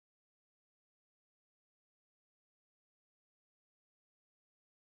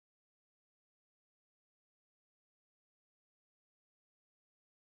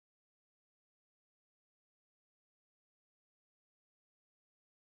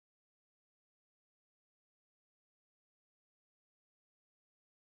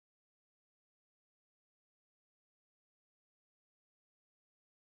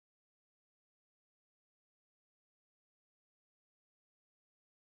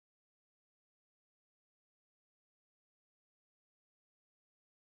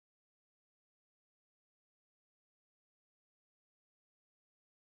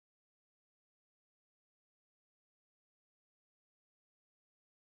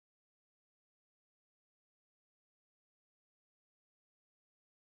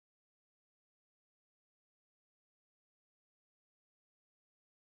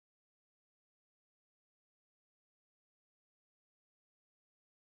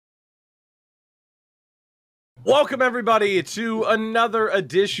Welcome, everybody, to another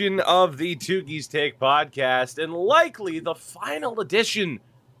edition of the Tougie's Take podcast, and likely the final edition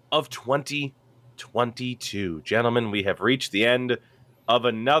of 2022. Gentlemen, we have reached the end of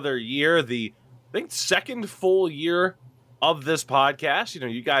another year, the, I think, second full year of this podcast. You know,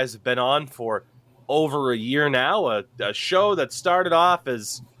 you guys have been on for over a year now, a show that started off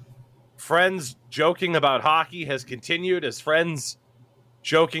as friends joking about hockey has continued as friends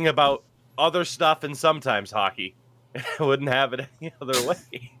joking about other stuff and sometimes hockey. I wouldn't have it any other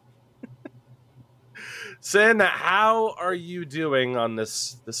way. Sin, how are you doing on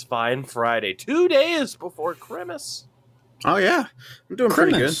this fine Friday? 2 days before Christmas. Oh yeah, I'm doing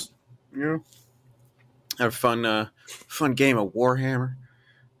pretty good. You know, have a fun game of Warhammer,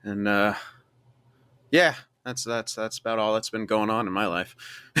 and yeah, that's about all that's been going on in my life.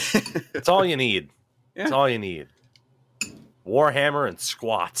 It's all you need. Yeah. It's all you need. Warhammer and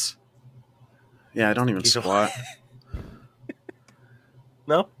squats. Yeah, I don't even squat.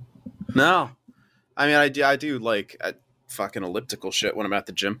 No? I mean, I do like fucking elliptical shit when I'm at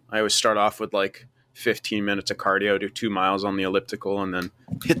the gym. I always start off with like 15 minutes of cardio, do 2 miles on the elliptical, and then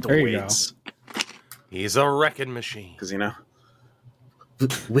hit the weights. He's a wrecking machine. Because, you know,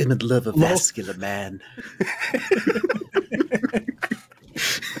 women love a vascular man.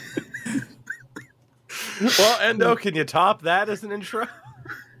 Well, Endo, can you top that as an intro?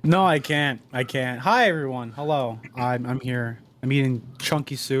 No, I can't. Hi, everyone. Hello. I'm here. I'm eating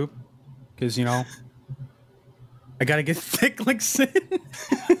chunky soup because, you know, I gotta get thick like Sin.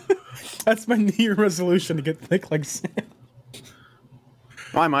 That's my New Year resolution, to get thick like Sin.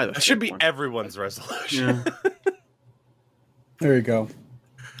 Why am I the That should be one? everyone's resolution. Yeah. There you go.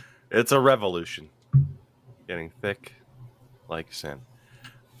 It's a revolution. Getting thick like Sin.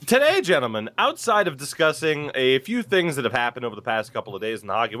 Today, gentlemen, outside of discussing a few things that have happened over the past couple of days in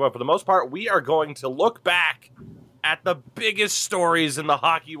the hockey world, for the most part, we are going to look back at the biggest stories in the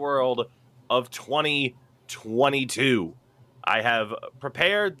hockey world of 2022. I have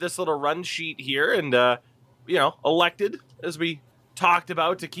prepared this little run sheet here and, elected, as we talked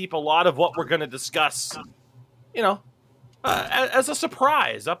about, to keep a lot of what we're going to discuss, as a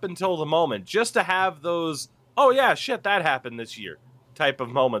surprise up until the moment, just to have those, oh yeah, shit, that happened this year type of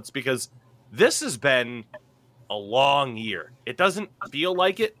moments, because this has been a long year. It doesn't feel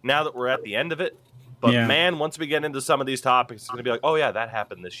like it now that we're at the end of it, but man, once we get into some of these topics, it's going to be like, oh yeah, that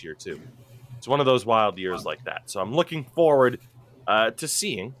happened this year too. It's one of those wild years like that. So I'm looking forward to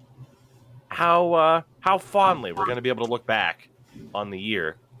seeing how fondly we're going to be able to look back on the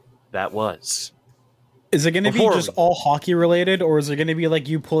year that was. Is it going to be just all hockey related, or is it going to be like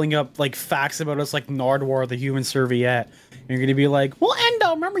you pulling up like facts about us like Nardwar, the human serviette? And you're going to be like, well,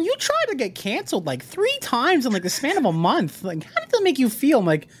 Endo, remember you tried to get canceled like 3 times in like the span of a month. Like, how did that make you feel? I'm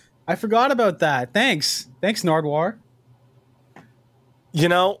like, I forgot about that. Thanks, Nardwar. You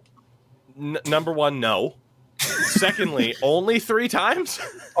know, number one, no. Secondly, only 3 times?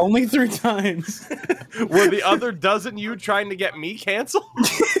 Only 3 times. Were the other dozen you trying to get me canceled?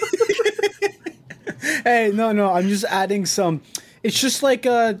 Hey, no, I'm just adding some. It's just like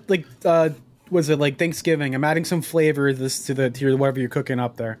was it like Thanksgiving? I'm adding some flavor to your whatever you're cooking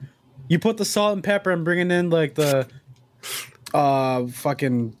up there. You put the salt and pepper. I'm bringing in like the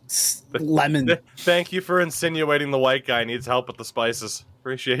fucking lemon. Thank you for insinuating the white guy needs help with the spices.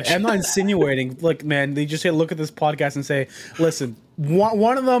 Appreciate you. I'm not insinuating. Look, man, they just say look at this podcast and say, listen,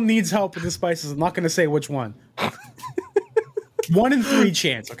 one of them needs help with the spices. I'm not going to say which one. 1 in 3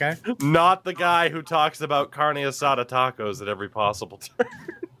 chance, okay? Not the guy who talks about carne asada tacos at every possible turn.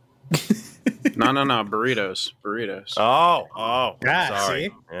 No, burritos. Oh, yeah, sorry.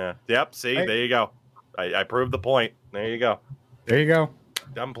 See? Yeah, yep. See, Right. There you go. I proved the point. There you go.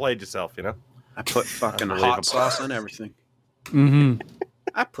 Dumb played yourself, you know. I put fucking hot sauce on everything. Mm-hmm.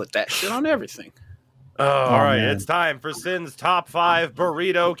 I put that shit on everything. All right, man. it's time for Sin's top 5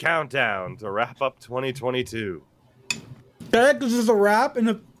 burrito countdown to wrap up 2022. This is a wrap and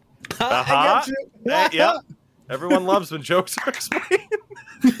a. I got you. Yep. Everyone loves when jokes are explained.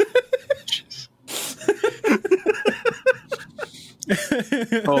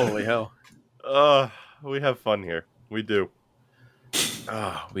 Holy hell. We have fun here. We do.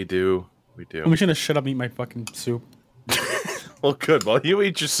 We do. I'm just gonna shut up and eat my fucking soup. Well, good. While you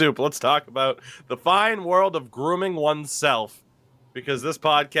eat your soup, let's talk about the fine world of grooming oneself. Because this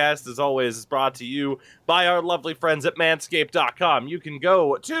podcast, as always, is brought to you by our lovely friends at Manscaped.com. You can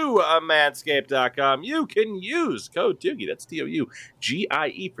go to Manscaped.com. You can use code Tougie, that's Tougie,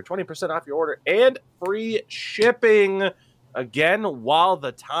 for 20% off your order and free shipping. Again, while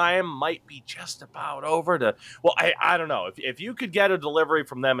the time might be just about over to... Well, I don't know. If you could get a delivery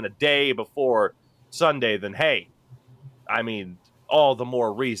from them in a day before Sunday, then hey, I mean, all the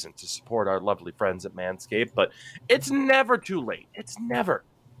more reason to support our lovely friends at Manscaped. But it's never too late. It's never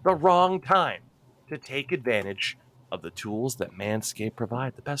the wrong time to take advantage of the tools that Manscaped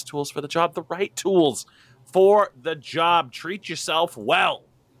provide. The best tools for the job, the right tools for the job. Treat yourself well.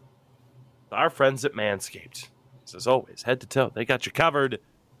 Our friends at Manscaped. As always, head to toe, they got you covered.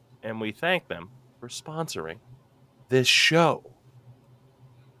 And we thank them for sponsoring this show.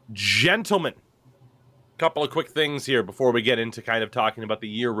 Gentlemen, couple of quick things here before we get into kind of talking about the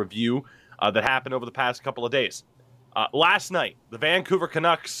year review that happened over the past couple of days. Last night, the Vancouver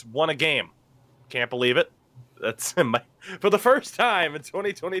Canucks won a game. Can't believe it. That's for the first time in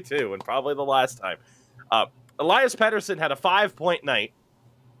 2022 and probably the last time. Elias Pettersson had a 5-point night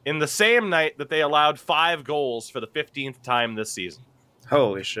in the same night that they allowed 5 goals for the 15th time this season.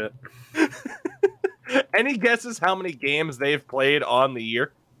 Holy shit. Any guesses how many games they've played on the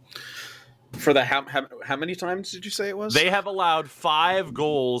year? For the how many times did you say it was? They have allowed 5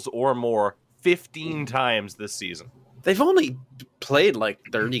 goals or more 15 times this season. They've only played like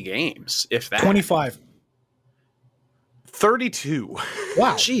 30 games, if that. 25. 32.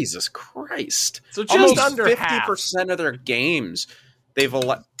 Wow. Jesus Christ. So just almost under 50% of their games they've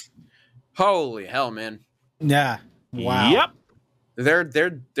allowed. Holy hell, man. Yeah. Wow. Yep.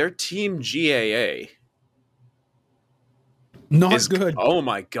 Their team GAA Not good. Oh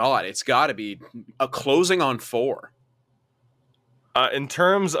my god, it's got to be a closing on 4. In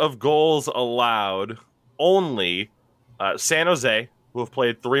terms of goals allowed, only San Jose, who have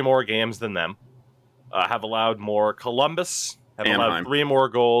played 3 more games than them, have allowed more. Columbus have allowed 3 more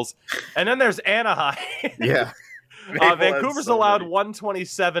goals. And then there's Anaheim. Yeah. Vancouver's allowed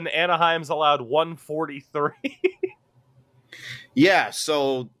 127. Anaheim's allowed 143. Yeah,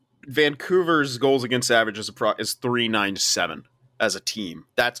 so Vancouver's goals against average is 397 as a team.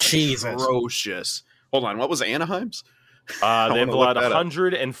 That's atrocious. Hold on, what was Anaheim's? They've allowed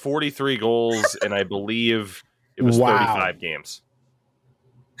 143 goals, and I believe it was 35 games.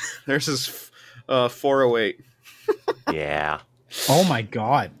 Theirs is 408. Yeah. Oh my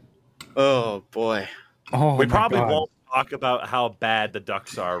god. Oh boy. Oh, we probably won't talk about how bad the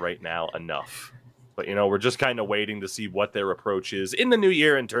Ducks are right now enough. But, we're just kind of waiting to see what their approach is in the new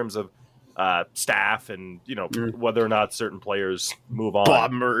year in terms of staff and, whether or not certain players move on.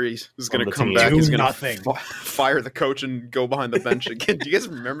 Bob Murray is going to come back. He's going to fire the coach and go behind the bench again. Do you guys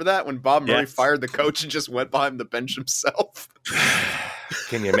remember that when Bob Murray fired the coach and just went behind the bench himself?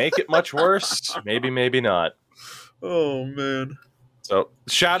 Can you make it much worse? Maybe, maybe not. Oh, man. So,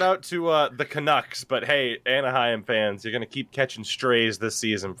 shout out to the Canucks, but hey, Anaheim fans, you're going to keep catching strays this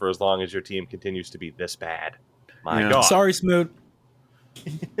season for as long as your team continues to be this bad. My God. Sorry, Smoot.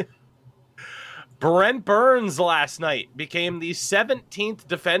 Brent Burns last night became the 17th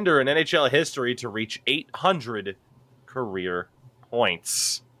defender in NHL history to reach 800 career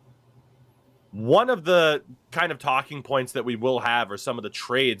points. One of the kind of talking points that we will have are some of the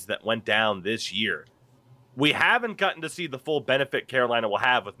trades that went down this year. We haven't gotten to see the full benefit Carolina will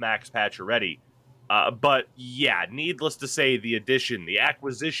have with Max Pacioretty. But yeah, needless to say, the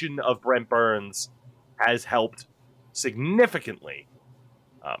acquisition of Brent Burns has helped significantly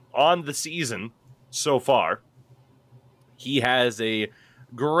on the season so far. He has a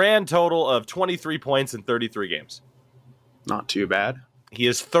grand total of 23 points in 33 games. Not too bad. He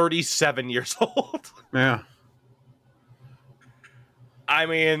is 37 years old. Yeah. I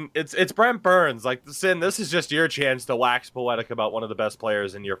mean, it's Brent Burns. Like, Sin, this is just your chance to wax poetic about one of the best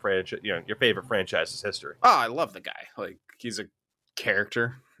players in your franchise, your favorite franchise's history. Oh, I love the guy. Like, he's a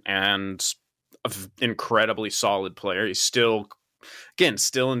character and an incredibly solid player. He's still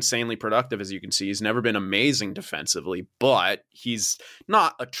insanely productive, as you can see. He's never been amazing defensively, but he's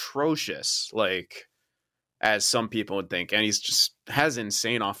not atrocious, like, as some people would think. And he's just has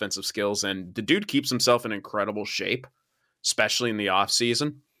insane offensive skills, and the dude keeps himself in incredible shape, especially in the off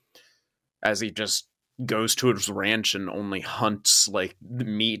season, as he just goes to his ranch and only hunts like the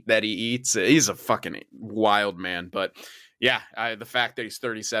meat that he eats. He's a fucking wild man. But yeah, the fact that he's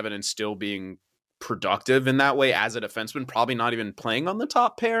 37 and still being productive in that way as a defenseman, probably not even playing on the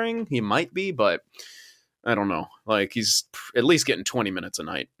top pairing. He might be, but I don't know. Like, he's at least getting 20 minutes a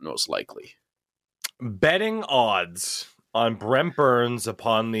night, most likely. Betting odds on Brent Burns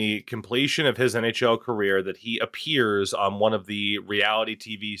upon the completion of his NHL career that he appears on one of the reality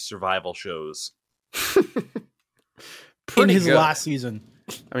TV survival shows. In his last season.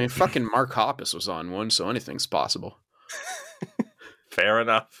 I mean, fucking Mark Hoppus was on one, so anything's possible. Fair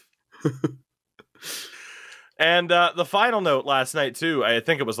enough. And the final note last night, too, I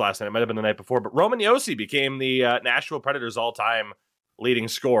think it was last night, it might have been the night before, but Roman Josi became the Nashville Predators' all-time leading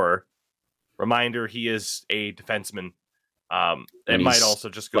scorer Reminder, he is a defenseman. It might also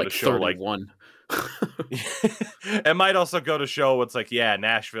just go to show 31. It might also go to show it's like, yeah,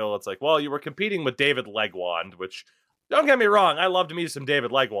 Nashville. It's like, well, you were competing with David Legwand, which, don't get me wrong, I love to meet some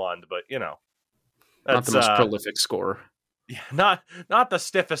David Legwand, but that's not the most prolific scorer. Yeah, not the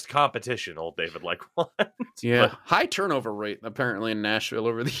stiffest competition, old David Legwand. Yeah, but high turnover rate apparently in Nashville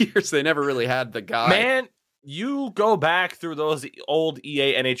over the years. They never really had the guy. Man, you go back through those old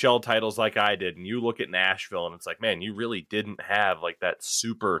EA NHL titles like I did, and you look at Nashville, and it's like, man, you really didn't have like that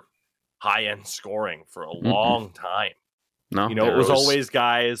super high-end scoring for a long time. No, it was always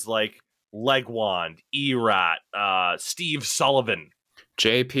guys like Legwand, Erat, Steve Sullivan,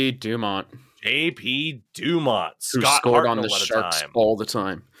 JP Dumont, Scott who scored Hartnell on the Sharks all the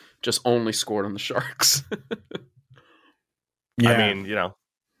time. Just only scored on the Sharks. Yeah. I mean,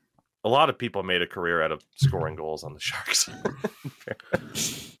 a lot of people made a career out of scoring goals on the Sharks.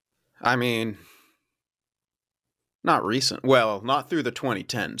 I mean, not recent. Well, not through the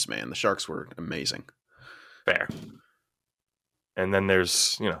 2010s, man. The Sharks were amazing. Fair. And then there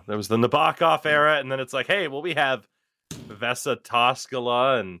was the Nabokov era, and then it's like, hey, well, we have Vesa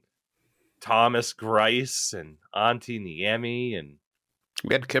Toskala and Thomas Greiss and Antti Niemi, and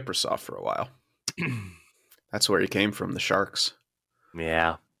we had Kiprasov for a while. That's where he came from, the Sharks.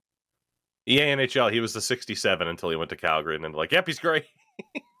 Yeah. EA NHL, he was the 67 until he went to Calgary, and then like, yep, he's great.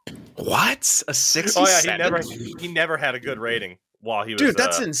 What? A 67? Oh yeah, he never had a good rating while he was. Dude,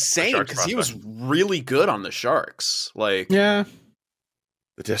 that's insane because he was really good on the Sharks. Like, yeah,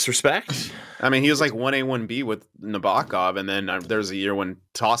 the disrespect. I mean, he was like 1A, 1B with Nabokov, and then there's a year when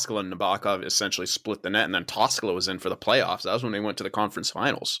Toskala and Nabokov essentially split the net, and then Toskala was in for the playoffs. That was when they went to the conference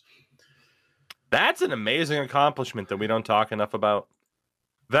finals. That's an amazing accomplishment that we don't talk enough about.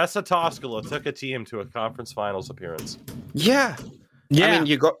 Vesa Toskala took a team to a conference finals appearance. Yeah. Yeah. I mean,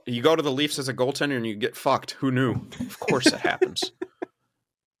 you go to the Leafs as a goaltender and you get fucked. Who knew? Of course it happens.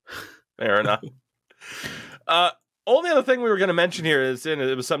 Fair enough. Only other thing we were going to mention here is, and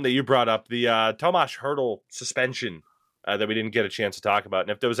it was something that you brought up, the Tomas Hertl suspension that we didn't get a chance to talk about.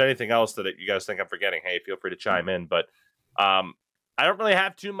 And if there was anything else that you guys think I'm forgetting, hey, feel free to chime in. But I don't really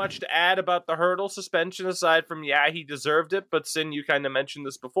have too much to add about the Hertl suspension aside from, he deserved it. But Sin, you kind of mentioned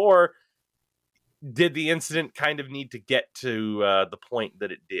this before. Did the incident kind of need to get to the point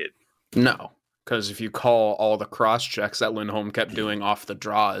that it did? No, because if you call all the cross checks that Lindholm kept doing off the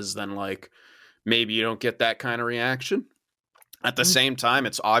draws, then like maybe you don't get that kind of reaction. At the same time,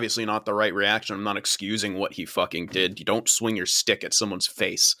 it's obviously not the right reaction. I'm not excusing what he fucking did. You don't swing your stick at someone's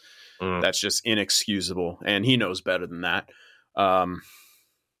face. That's just inexcusable, and he knows better than that. But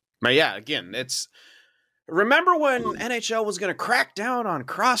yeah, again, it's. Remember when NHL was going to crack down on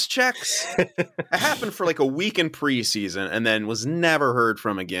cross checks? It happened for like a week in preseason and then was never heard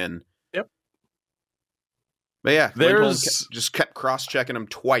from again. Yep. But yeah, Lindholm just kept cross checking him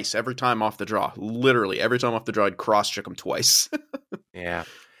twice every time off the draw. Literally every time off the draw, I'd cross check him twice. Yeah.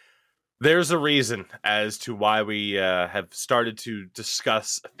 There's a reason as to why we have started to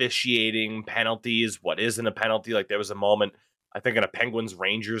discuss officiating, penalties, what isn't a penalty. Like there was a moment, I think, in a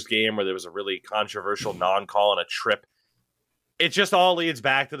Penguins-Rangers game where there was a really controversial non-call on a trip. It just all leads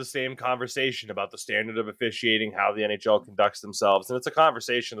back to the same conversation about the standard of officiating, how the NHL conducts themselves. And it's a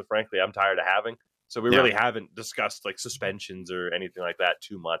conversation that, frankly, I'm tired of having. So we really haven't discussed like suspensions or anything like that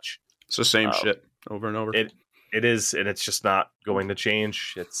too much. It's the same shit over and over. It is, and it's just not going to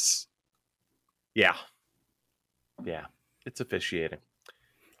change. It's, yeah, it's officiating.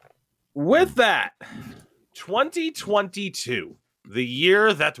 With that, 2022, the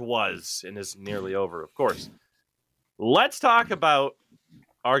year that was and is nearly over, of course. Let's talk about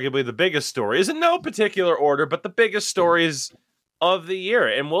arguably the biggest stories in no particular order, but the biggest stories of the year.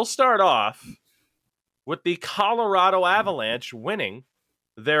 And we'll start off with the Colorado Avalanche winning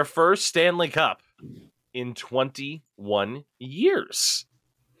their first Stanley Cup in 21 years.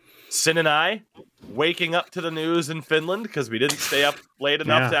 Sin and I waking up to the news in Finland because we didn't stay up late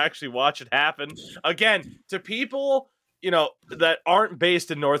enough to actually watch it happen. Again, to people, that aren't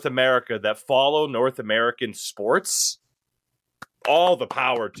based in North America, that follow North American sports, all the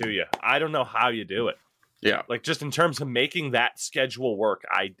power to you. I don't know how you do it. Yeah. Like, just in terms of making that schedule work,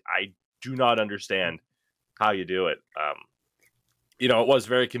 I do not understand how you do it. It was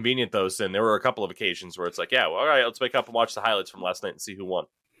very convenient, though, Sin. There were a couple of occasions where it's like, all right, let's wake up and watch the highlights from last night and see who won.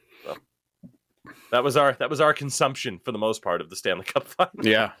 So that was our consumption for the most part of the Stanley Cup final.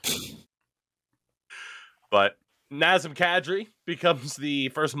 Yeah. But Nazem Kadri becomes the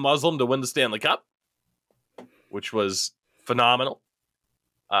first Muslim to win the Stanley Cup, which was phenomenal.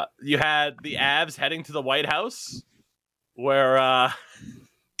 You had the Avs heading to the White House, where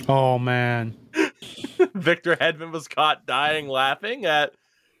Oh man. Victor Hedman was caught dying laughing at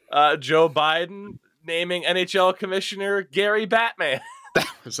Joe Biden naming NHL Commissioner Gary Batman. That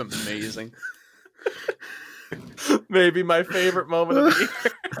was amazing. Maybe my favorite moment of the year.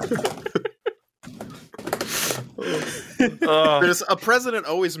 There's a president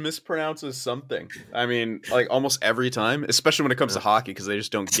always mispronounces something. I mean, like almost every time, especially when it comes to hockey, because they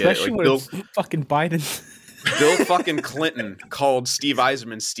just don't get it. Like Bill fucking Biden. Bill fucking Clinton called Steve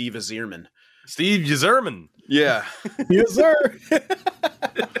Yzerman Steve Yzerman. Steve Yzerman. Yeah. Yes, sir.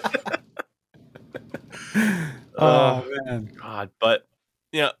 Oh man. God, but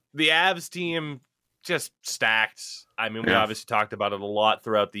the Avs team just stacked. I mean, we obviously talked about it a lot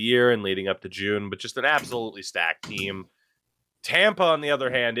throughout the year and leading up to June, but just an absolutely stacked team. Tampa, on the other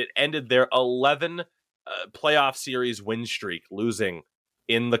hand, it ended their 11 playoff series win streak, losing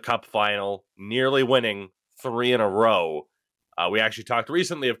in the Cup final, nearly winning 3 in a row. We actually talked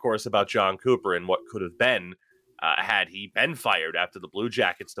recently, of course, about John Cooper and what could have been had he been fired after the Blue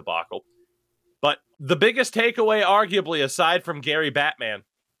Jackets debacle. But the biggest takeaway, arguably, aside from Gary Batman,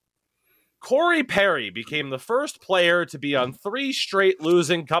 Corey Perry became the first player to be on 3 straight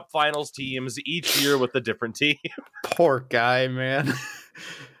losing Cup Finals teams each year with a different team. Poor guy, man.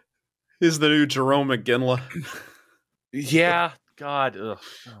 He's the new Jerome McGinley. Yeah, God. Ugh.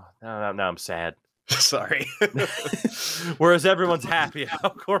 Now I'm sad. Sorry. Whereas everyone's happy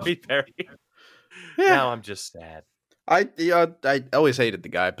about Corey Perry. Yeah. Now I'm just sad. I always hated the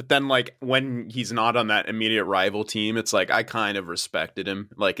guy, but then like when he's not on that immediate rival team, it's like I kind of respected him.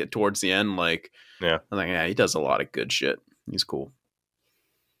 Like towards the end, like I'm like, yeah, he does a lot of good shit. He's cool.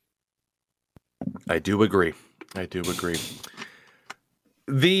 I do agree.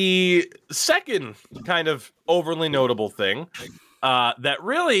 The second kind of overly notable thing that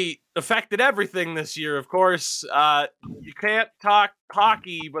really affected everything this year, of course, you can't talk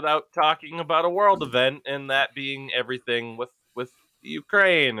hockey without talking about a world event, and that being everything with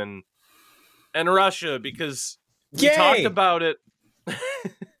Ukraine and Russia, because we talked about it.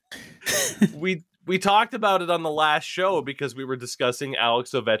 We talked about it on the last show because we were discussing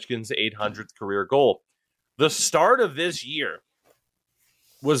Alex Ovechkin's 800th career goal. The start of this year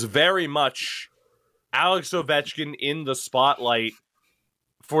was very much Alex Ovechkin in the spotlight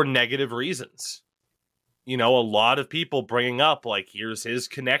for negative reasons. A lot of people bringing up, like, here's his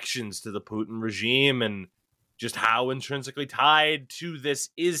connections to the Putin regime and just how intrinsically tied to this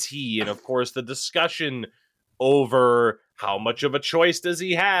is he. And, of course, the discussion over how much of a choice does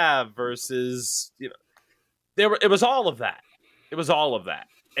he have versus, it was all of that. It was all of that.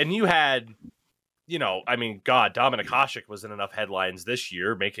 And you had, Dominic Hasek was in enough headlines this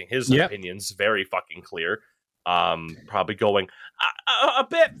year, making his opinions very fucking clear. Probably going a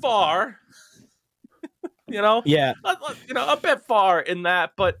bit far, a bit far in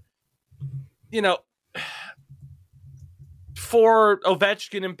that, but for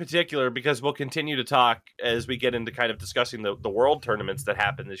Ovechkin in particular, because we'll continue to talk as we get into kind of discussing the world tournaments that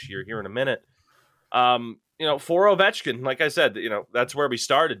happened this year here in a minute. For Ovechkin, like I said, that's where we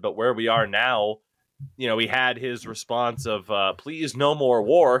started, but where we are now, he had his response of please no more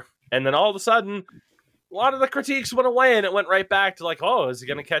war, and then all of a sudden a lot of the critiques went away, and it went right back to like, oh, is he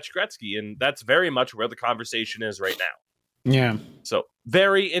going to catch Gretzky? And that's very much where the conversation is right now. Yeah. So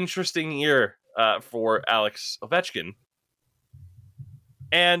very interesting year for Alex Ovechkin.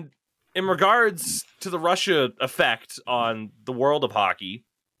 And in regards to the Russia effect on the world of hockey,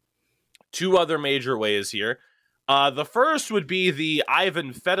 2 other major ways here. The first would be the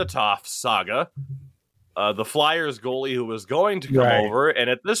Ivan Fedotov saga. The Flyers goalie who was going to come over, and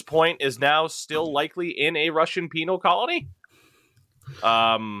at this point is now still likely in a Russian penal colony.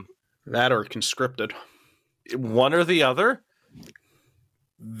 That or conscripted. One or the other.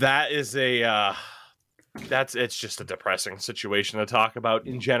 That is it's just a depressing situation to talk about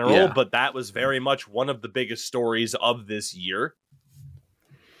in general, but that was very much one of the biggest stories of this year.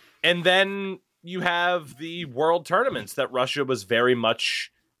 And then you have the world tournaments that Russia was very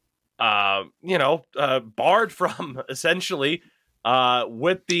much barred from, essentially,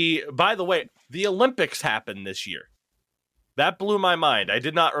 with by the way, the Olympics happened this year. That blew my mind. I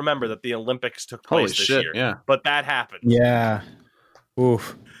did not remember that the Olympics took place this year, but that happened. Yeah.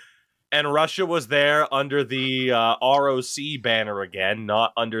 Oof. And Russia was there under the ROC banner again,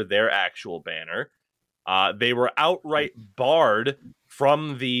 not under their actual banner. They were outright barred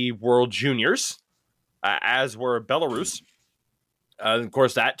from the World Juniors, as were Belarus. Of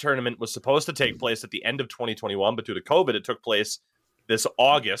course, that tournament was supposed to take place at the end of 2021, but due to COVID, it took place this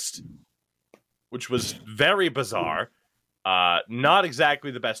August, which was very bizarre. Not exactly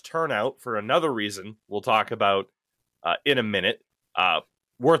the best turnout for another reason we'll talk about in a minute.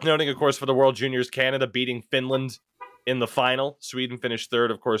 Worth noting, of course, for the World Juniors, Canada beating Finland in the final. Sweden finished third.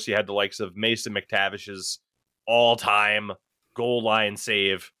 Of course, you had the likes of Mason McTavish's all-time goal line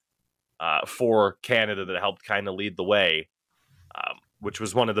save for Canada that helped kind of lead the way, which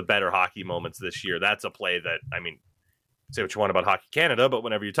was one of the better hockey moments this year. That's a play that, I mean, say what you want about Hockey Canada, but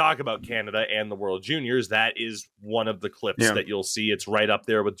whenever you talk about Canada and the World Juniors, that is one of the clips that you'll see. It's right up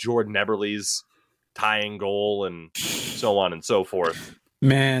there with Jordan Eberle's tying goal and so on and so forth.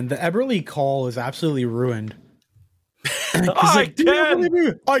 Man, the Eberle call is absolutely ruined. I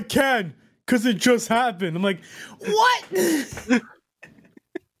can, because it just happened. I'm like, what?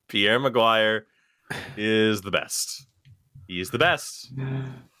 Pierre Maguire is the best. He's the best.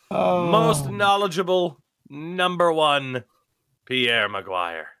 Most knowledgeable, number one, Pierre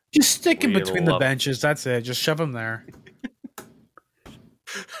Maguire. Just stick him between the benches. That's it. Just shove him there.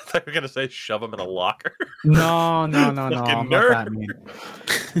 I thought you were going to say shove him in a locker. No. Fucking I'm nerd. not that mean.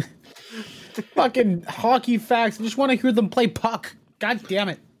 Fucking hockey facts. I just want to hear them play puck. God damn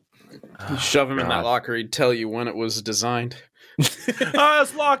it. You shove him in that locker, he'd tell you when it was designed.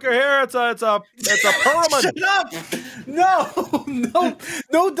 This locker here, it's a Perlman. Shut up!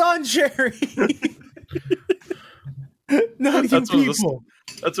 No, Don Cherry. No, you people.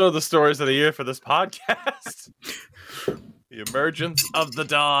 That's one of the stories of the year for this podcast. The emergence of the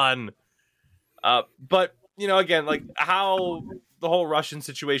Don. But, you know, again, like how the whole Russian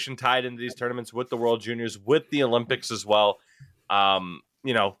situation tied into these tournaments with the World Juniors, with the Olympics as well.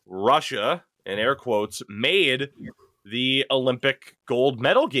 You know, Russia, in air quotes, made the Olympic gold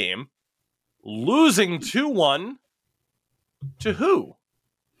medal game, losing 2-1 to who?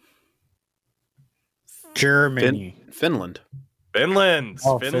 Germany. Finland.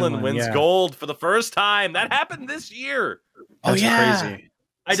 Oh, Finland wins gold for the first time. That happened this year. That's crazy.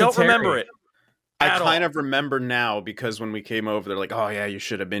 I don't remember it. I kind of remember now because when we came over, they're like, "Oh yeah, you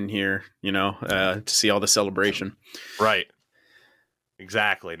should have been here," you know, to see all the celebration. Right.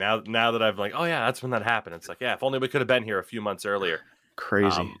 Exactly. Now that I've like, oh yeah, that's when that happened. It's like, yeah, if only we could have been here a few months earlier.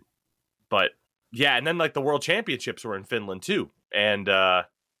 Crazy. But yeah, and then like the World Championships were in Finland too, and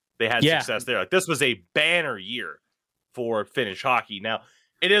they had success there. Like this was a banner year for Finnish hockey. Now,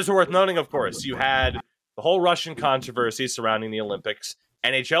 it is worth noting, of course, you had the whole Russian controversy surrounding the Olympics.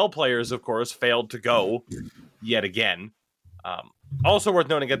 NHL players, of course, failed to go yet again. Also worth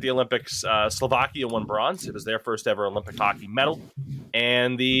noting at the Olympics, Slovakia won bronze. It was their first ever Olympic hockey medal.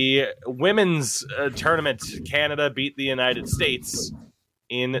 And the women's tournament, Canada beat the United States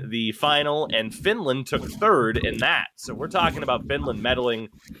in the final, and Finland took third in that. So we're talking about Finland medaling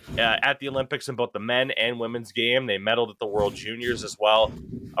at the Olympics in both the men and women's game. They medaled at the World Juniors as well.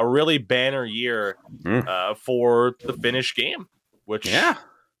 A really banner year for the Finnish game, which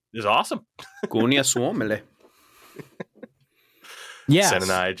is awesome. Kunnia Suomelle. Sen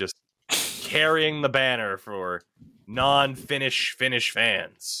and I just carrying the banner for non-Finnish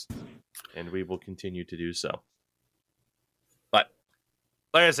fans, and we will continue to do so. But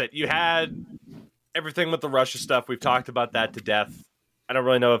like I said, you had everything with the Russia stuff. We've talked about that to death. I don't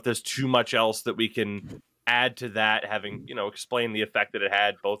really know if there's too much else that we can add to that, having, you know, explained the effect that it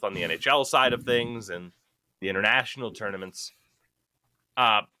had both on the NHL side of things and the international tournaments.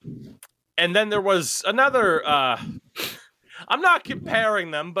 And then there was another, I'm not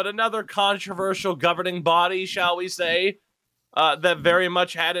comparing them, but another controversial governing body, shall we say, that very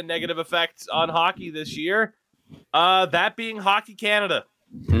much had a negative effect on hockey this year. That being Hockey Canada.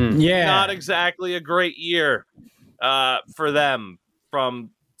 Not exactly a great year for them, from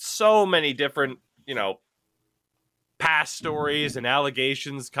so many different, you know, past stories and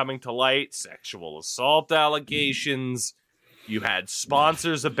allegations coming to light, sexual assault allegations. You had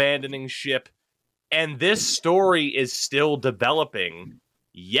sponsors abandoning ship. And this story is still developing.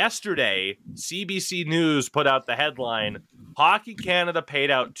 Yesterday, CBC News put out the headline, Hockey Canada paid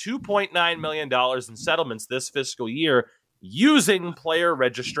out $2.9 million in settlements this fiscal year using player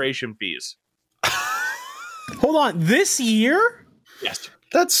registration fees. Hold on, this year? Yes.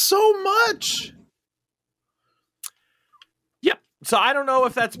 That's so much. Yep. So I don't know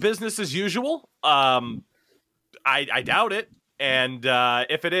if that's business as usual. I doubt it. And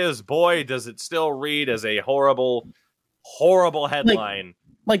if it is, boy, does it still read as a horrible, horrible headline.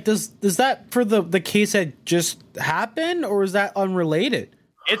 Like does that for the case that just happened, or is that unrelated?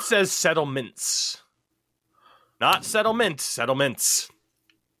 It says settlements. Not settlement, settlements.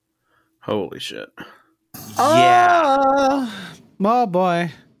 Holy shit. Yeah. Oh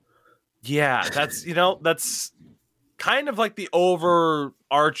boy. Yeah, that's kind of like the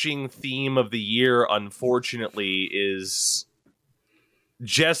overarching theme of the year, unfortunately, is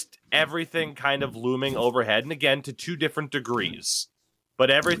just everything kind of looming overhead, and again, to two different degrees. But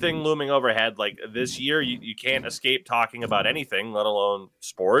everything looming overhead, like this year, you can't escape talking about anything, let alone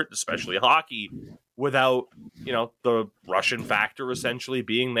sport, especially hockey, without, the Russian factor essentially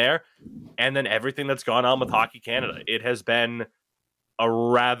being there. And then everything that's gone on with Hockey Canada. It has been a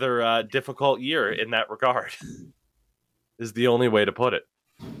rather difficult year in that regard, is the only way to put it.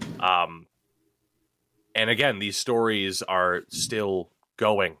 And again, these stories are still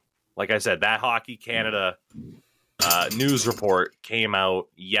going. Like I said, that Hockey Canada news report came out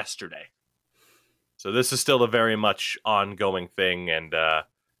yesterday. So this is still a very much ongoing thing, and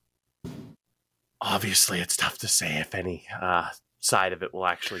obviously it's tough to say if any side of it will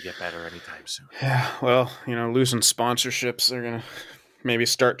actually get better anytime soon. Yeah, well, losing sponsorships, they're going to maybe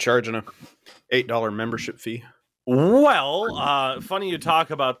start charging a $8 membership fee. Well, funny you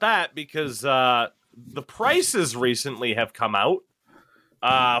talk about that, because the prices recently have come out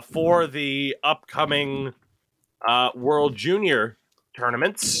for the upcoming World Junior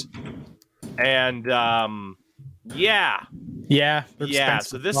tournaments, and so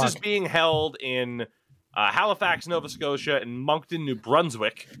this is being held in Halifax, Nova Scotia, and Moncton, New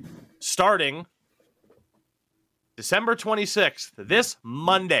Brunswick, starting December 26th. This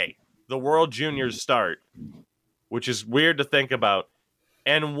Monday, the World Juniors start, which is weird to think about.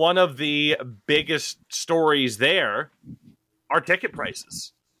 And one of the biggest stories there are ticket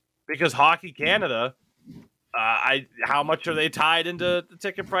prices, because Hockey Canada, how much are they tied into the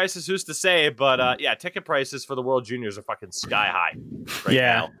ticket prices? Who's to say? But ticket prices for the World Juniors are fucking sky high right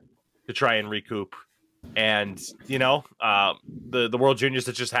now to try and recoup. And the World Juniors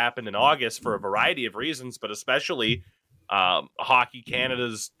that just happened in August for a variety of reasons, but especially Hockey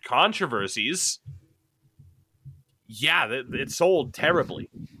Canada's controversies. Yeah, it sold terribly,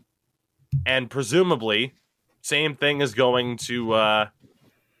 and presumably, same thing is going to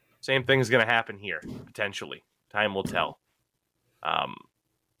happen here potentially. Time will tell.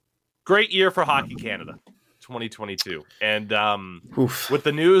 Great year for Hockey Canada, 2022, and with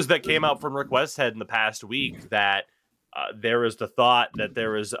the news that came out from Rick Westhead in the past week that there is the thought that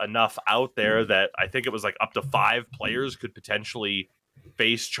there is enough out there that I think it was like up to 5 players could potentially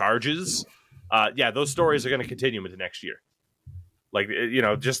face charges. Those stories are going to continue into next year. Like,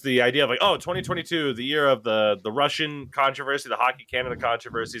 just the idea of 2022, the year of the Russian controversy, the Hockey Canada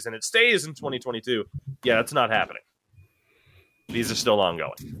controversies, and it stays in 2022. Yeah, that's not happening. These are still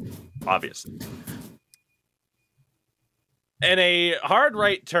ongoing, obviously. And a hard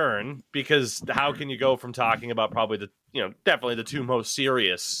right turn, because how can you go from talking about probably definitely the 2 most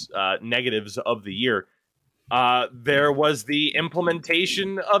serious negatives of the year? There was the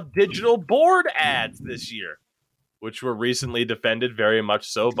implementation of digital board ads this year, which were recently defended very much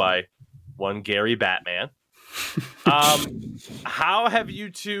so by one Gary Batman. How have you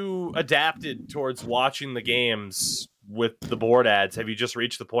two adapted towards watching the games with the board ads? Have you just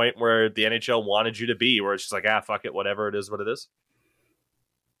reached the point where the NHL wanted you to be, where it's just like, fuck it, whatever it is, what it is?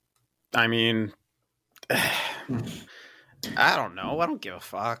 I mean, I don't know. I don't give a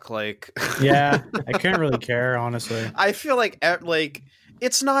fuck. Like, yeah, I can't really care, honestly. I feel like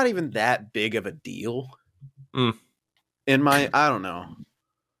it's not even that big of a deal. In my, I don't know.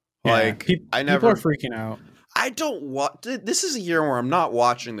 Yeah, like, people are freaking out. I don't want. This is a year where I'm not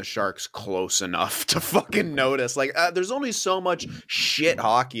watching the Sharks close enough to fucking notice. Like, there's only so much shit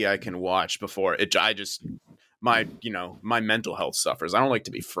hockey I can watch before my mental health suffers. I don't like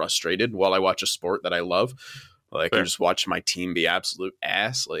to be frustrated while I watch a sport that I love. Like, I just watch my team be absolute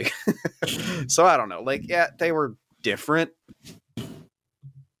ass. Like, so I don't know. Like, yeah, they were different,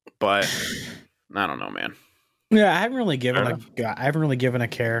 but I don't know, man. Yeah, I haven't really given a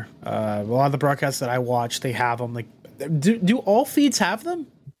care. A lot of the broadcasts that I watch, they have them. Like, do all feeds have them?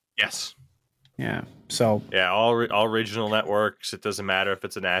 Yes. Yeah. So yeah, all regional networks. It doesn't matter if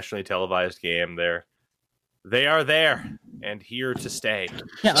it's a nationally televised game. They are there and here to stay.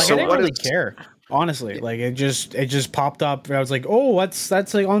 Yeah, like, so I didn't really care. Honestly, like it just popped up. I was like, oh, that's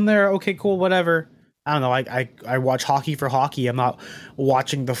like on there. Okay, cool, whatever. I don't know. I watch hockey for hockey. I'm not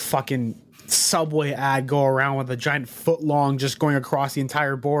watching the fucking Subway ad go around with a giant foot long just going across the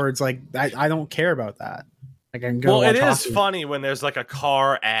entire boards. Like I don't care about that. Like, it is funny when there's like a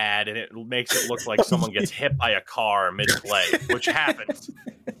car ad and it makes it look like someone gets hit by a car mid-play, which happens.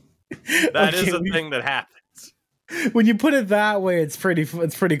 That is a thing that happens. When you put it that way, it's pretty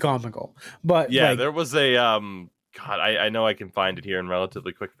comical. But yeah, like, there was a I know I can find it here in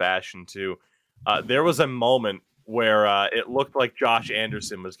relatively quick fashion too. There was a moment where it looked like Josh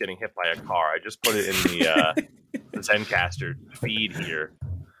Anderson was getting hit by a car. I just put it in the Zencaster feed here.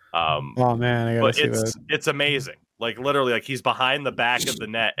 Oh man, I gotta see that. It's amazing. Like, literally, like, he's behind the back of the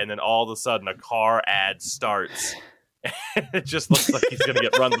net, and then all of a sudden a car ad starts, It just looks like he's going to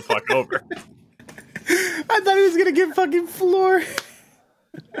get run the fuck over. I thought he was going to get fucking floored.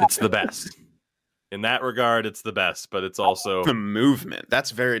 It's the best. In that regard, it's the best, but it's also the movement.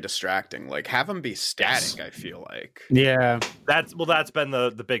 That's very distracting. Like, have him be static, I feel like. Yeah. That's been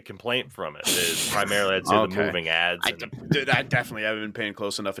the big complaint from it, is primarily, I'd say, the moving ads. I definitely haven't been paying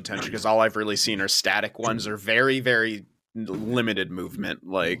close enough attention, because all I've really seen are static ones, are very, very limited movement.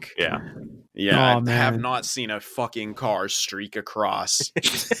 Like, I have not seen a fucking car streak across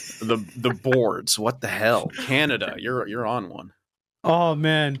the boards. What the hell? Canada, you're on one. Oh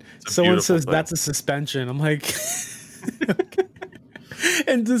man, someone says that's a suspension. I'm like,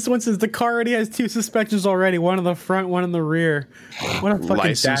 and this one says the car already has 2 suspensions already, one in the front, one in the rear. What a fucking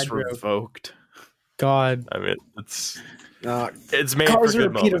license dad revoked. God, I mean, it's made cars for are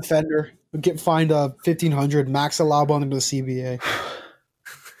good repeat moments. offender. Get fined $1,500, max allowable under the CBA.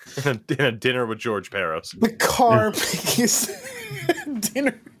 in a dinner with George Peros. The car is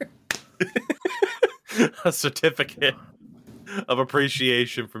dinner. A certificate of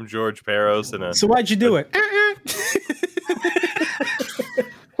appreciation from George Peros and so why'd you do it?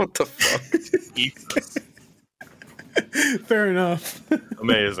 What the fuck? Jesus. Fair enough.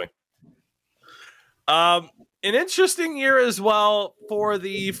 Amazing. An interesting year as well for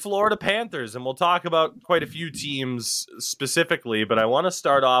the Florida Panthers, and we'll talk about quite a few teams specifically, but I want to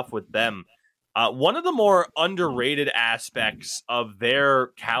start off with them. One of the more underrated aspects of their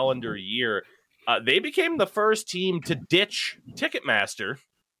calendar year, they became the first team to ditch Ticketmaster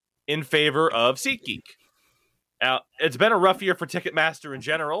in favor of SeatGeek. Now, it's been a rough year for Ticketmaster in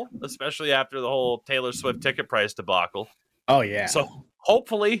general, especially after the whole Taylor Swift ticket price debacle. Oh yeah. So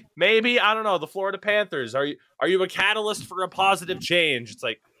hopefully, maybe, I don't know, the Florida Panthers, are you a catalyst for a positive change? It's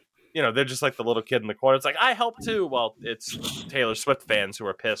like, you know, they're just like the little kid in the corner. It's like, I help too. Well, it's Taylor Swift fans who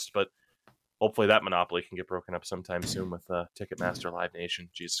are pissed, but hopefully that monopoly can get broken up sometime soon with Ticketmaster Live Nation.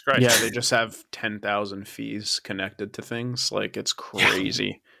 Jesus Christ. Yeah, they just have 10,000 fees connected to things. Like, it's crazy.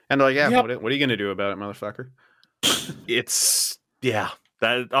 Yeah. And like, what are you going to do about it, motherfucker? It's,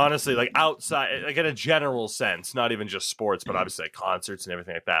 that honestly, like outside, like in a general sense, not even just sports, but obviously like concerts and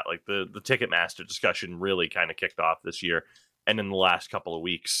everything like that. Like the Ticketmaster discussion really kind of kicked off this year. And in the last couple of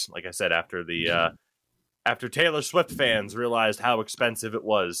weeks, like I said, after after Taylor Swift fans realized how expensive it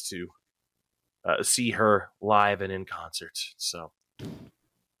was to see her live and in concert. So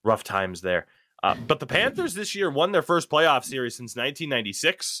rough times there. But the Panthers this year won their first playoff series since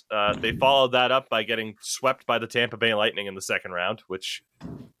 1996. They followed that up by getting swept by the Tampa Bay Lightning in the second round, which,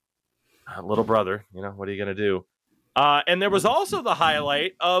 little brother, you know, what are you going to do? And there was also the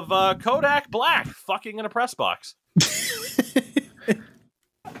highlight of Kodak Black fucking in a press box.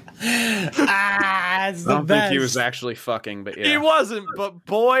 I don't think he was actually fucking, but yeah. He wasn't, but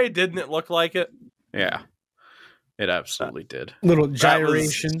boy, didn't it look like it. Yeah, it absolutely did. Little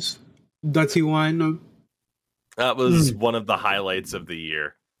gyrations. Dirty wine. That was one of the highlights of the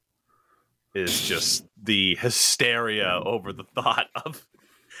year. Is just the hysteria over the thought of,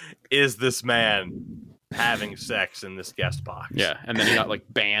 is this man having sex in this guest box? Yeah, and then he got like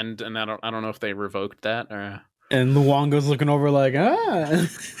banned, and I don't know if they revoked that or. And Luongo's looking over like,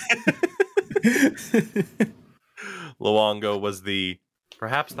 Luongo was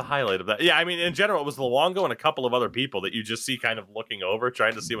perhaps the highlight of that. Yeah, I mean, in general, it was Luongo and a couple of other people that you just see kind of looking over,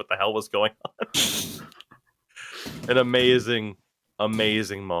 trying to see what the hell was going on. An amazing,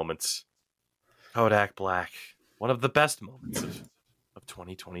 amazing moments. Kodak Black, one of the best moments of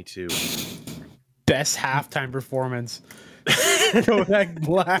 2022. Best halftime performance. Kodak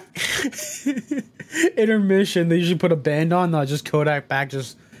Black. Intermission. They usually put a band on. No, just Kodak Black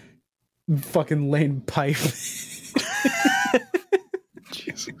just fucking laying pipe.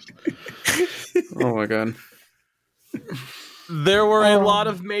 Jesus. Oh my god. There were a lot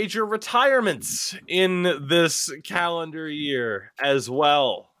of major retirements in this calendar year as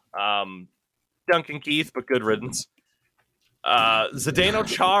well. Duncan Keith, but good riddance. Zdeno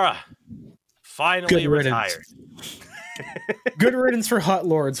Chara finally retired. Good riddance for Hut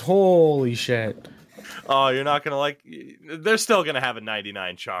Lords. Holy shit. Oh, you're not going to like... They're still going to have a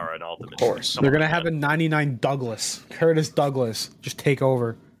 99 Chara in Ultimate. Of course. They're going to have a 99 Douglas. Curtis Douglas. Just take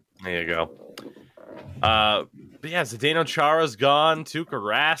over. There you go. But yeah, Zdeno Chara's gone. Tuukka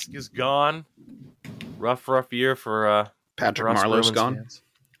Rask is gone. Rough year for Patrick for Marleau's gone. Fans.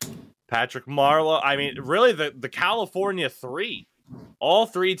 Patrick Marleau. I mean, really, the California Three. All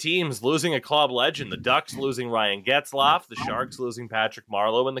three teams losing a club legend. The Ducks losing Ryan Getzlaf, the Sharks losing Patrick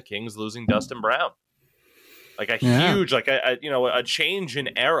Marleau, and the Kings losing Dustin Brown. Like a huge, like a change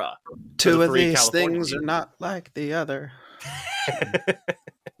in era. Two of these things are not like the other.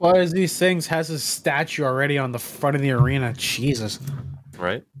 Well, as these things has his statue already on the front of the arena. Jesus.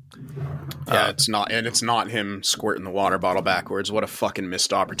 Right? Yeah, it's not him squirting the water bottle backwards. What a fucking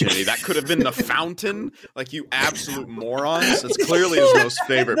missed opportunity. That could have been the fountain. Like, you absolute morons. It's clearly his most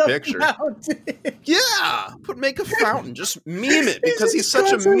favorite picture. Fountain. Yeah, make a fountain. Just meme it because he's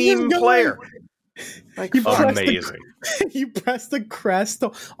such a meme player. Like, amazing. You press the crest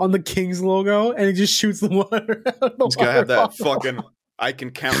on the Kings logo and it just shoots the water out. He's gonna have that fucking I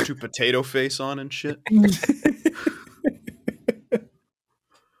can count to potato face on and shit.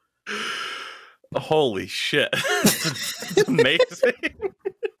 Holy shit. It's amazing.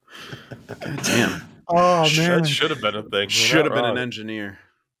 God damn. Oh man. That should have been a thing. Should have been an engineer.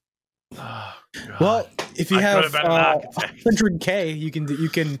 Oh, Well, if you I have could have been an architect. 100K, you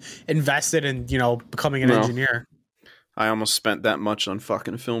can invest it in becoming an engineer. I almost spent that much on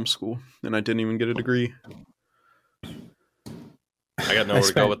fucking film school, and I didn't even get a degree. I got nowhere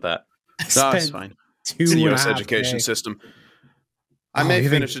to go with that. That's fine. It's the U.S. education system. I may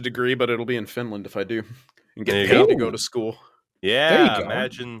finish a degree, but it'll be in Finland if I do, and get paid to go to school. Yeah,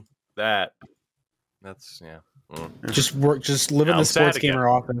 imagine that. That's Just live in the sports gamer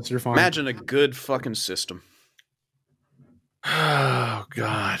office. You're fine. Imagine a good fucking system. Oh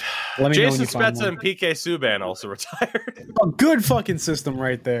God! Let me know when Jason you find Spezza and PK Subban also retired. a good fucking system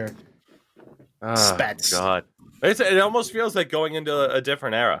right there. Spets. God, it almost feels like going into a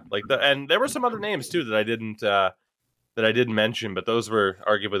different era. And there were some other names too that I didn't mention, but those were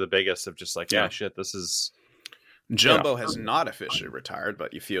arguably the biggest. Of just like, shit, this is. Jumbo has not officially retired,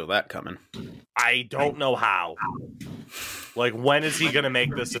 but you feel that coming. I don't know how. Like, when is he going to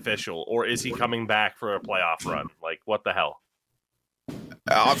make this official, or is he coming back for a playoff run? Like, what the hell?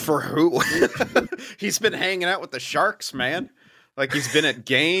 For who? He's been hanging out with the Sharks, man. Like, he's been at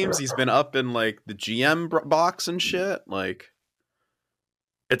games. He's been up in, like, the GM box and shit. Like,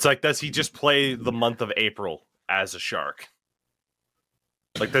 it's like, does he just play the month of April as a Shark?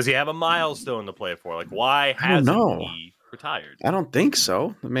 Like, does he have a milestone to play for? Like, why hasn't he retired? I don't think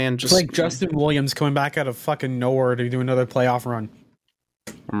so. The man just... It's like Justin Williams coming back out of fucking nowhere to do another playoff run.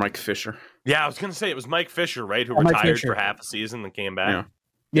 Or Mike Fisher. Yeah, I was going to say, it was Mike Fisher, right? Who retired for half a season and came back.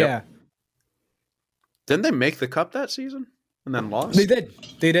 Yeah. Yep. Didn't they make the cup that season? And then lost? They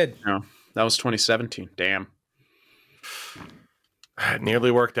did. No, that was 2017. Damn. It nearly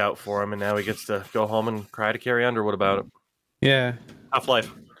worked out for him, and now he gets to go home and cry to Carrie Underwood about it. Yeah. Tough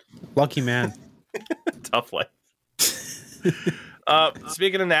life. Lucky man. Tough life.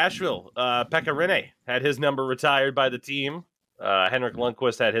 Speaking of Nashville, Pekka Rinne had his number retired by the team. Henrik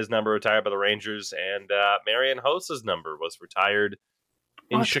Lundqvist had his number retired by the Rangers, and Marian Hossa's number was retired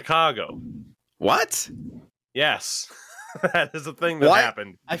in Chicago. What? Yes. That is a thing that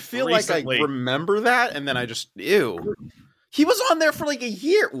happened. I feel recently. like I remember that, and then I just... Ew. He was on there for like a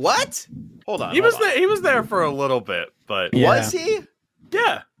year. What? Hold on. He was there for a little bit, but... Yeah. Was he?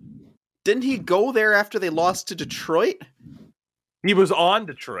 Yeah. Didn't he go there after they lost to Detroit? He was on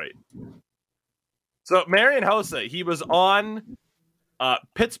Detroit. So Marian Hossa, he was on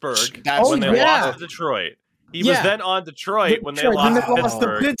Pittsburgh when they lost to Detroit. He was then on Detroit when they lost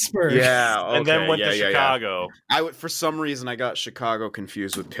to Pittsburgh. Yeah, okay, and then went to Chicago. For some reason, I got Chicago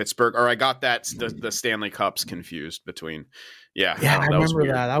confused with Pittsburgh, or I got the Stanley Cups confused between. Yeah, I remember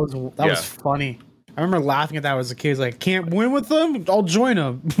that. That was funny. I remember laughing at that as a kid. Like, can't win with them? I'll join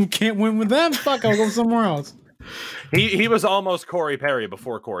them. Can't win with them? Fuck, I'll go somewhere else. He was almost Corey Perry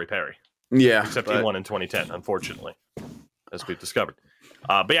before Corey Perry. Yeah, except he won in 2010, unfortunately, as we've discovered.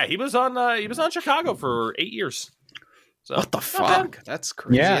 But yeah, he was on Chicago for 8 years. So, what the fuck? That's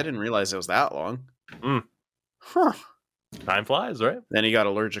crazy. Yeah. I didn't realize it was that long. Huh. Time flies, right? Then he got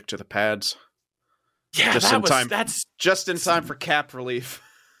allergic to the pads. Yeah, that's just in time for cap relief.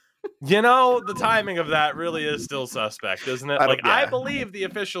 You know, the timing of that really is still suspect, isn't it? I believe the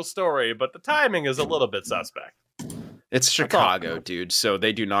official story, but the timing is a little bit suspect. It's Chicago, dude, so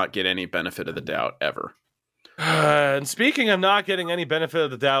they do not get any benefit of the doubt ever. And speaking of not getting any benefit of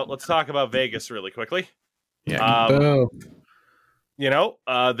the doubt, let's talk about Vegas really quickly. Yeah.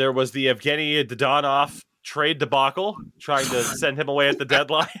 There was the Evgeny Dodonov trade debacle, trying to send him away at the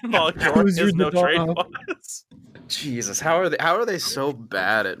deadline while Jordan has no trade clause. Jesus, how are they so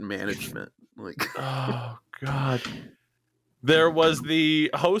bad at management? Like, oh God. There was the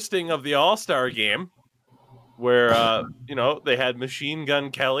hosting of the All-Star game where they had Machine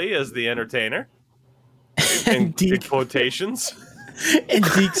Gun Kelly as the entertainer. In quotations. And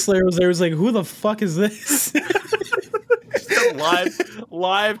Deke Slayer was there, was like, who the fuck is this?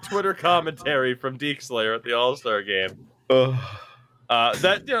 live Twitter commentary from Deke Slayer at the All-Star game.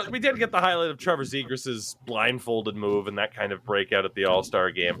 We did get the highlight of Trevor Zegras' blindfolded move and that kind of breakout at the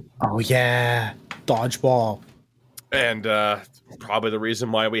All-Star game. Oh yeah, dodgeball. And probably the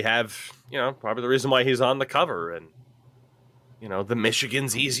reason why we have, probably the reason why he's on the cover, and the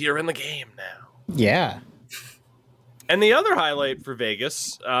Michigan's easier in the game now. Yeah. And the other highlight for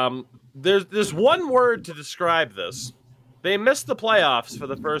Vegas, there's one word to describe this. They missed the playoffs for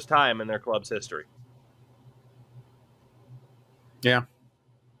the first time in their club's history. Yeah.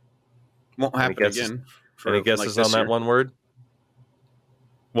 Won't happen again. Any guesses on that one word?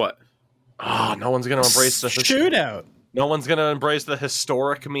 What? Oh, no one's going to embrace the shootout. No one's going to embrace the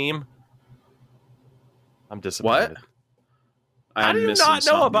historic meme. I'm disappointed. What? How do you not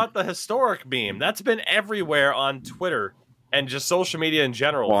know about the historic meme? That's been everywhere on Twitter and just social media in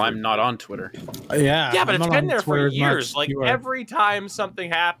general. Well, I'm not on Twitter. Yeah, but it's been there for years. Like, every time something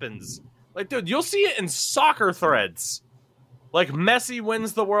happens, like, dude, you'll see it in soccer threads. Like, Messi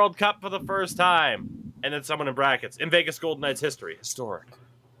wins the World Cup for the first time, and then someone in brackets, in Vegas Golden Knights history, historic.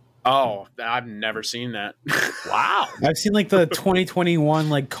 Oh, I've never seen that. Wow. I've seen, like, the 2021,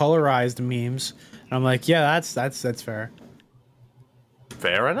 like, colorized memes, and I'm like, yeah, that's fair.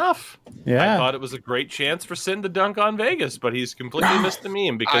 Fair enough. Yeah. I thought it was a great chance for Sin to dunk on Vegas, but he's completely missed the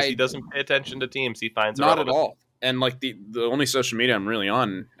meme because he doesn't pay attention to teams he finds not irrelevant. At all. And like the only social media I'm really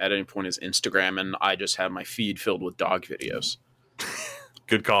on at any point is Instagram, and I just have my feed filled with dog videos.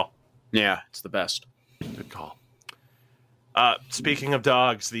 Good call. Yeah, it's the best. Good call. Speaking of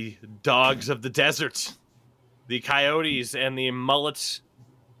dogs, the dogs of the desert, the Coyotes and the Mullet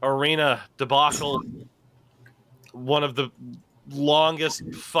Arena debacle, one of the longest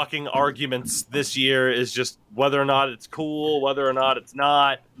fucking arguments this year is just whether or not it's cool, whether or not it's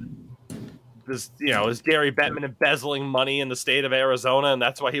not. Is Gary Bettman embezzling money in the state of Arizona, and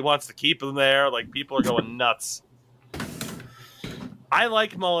that's why he wants to keep them there? Like, people are going nuts. I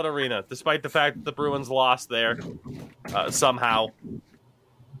like Mullet Arena, despite the fact that the Bruins lost there somehow.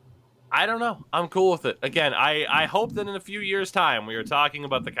 I don't know. I'm cool with it. Again, I hope that in a few years' time we are talking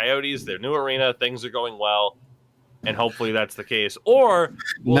about the Coyotes, their new arena, things are going well, and hopefully that's the case. Or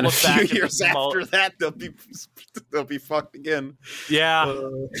we'll look back a few years after that, they'll be fucked again. Yeah.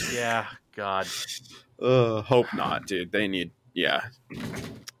 Yeah. God. Hope not, dude. They need, yeah.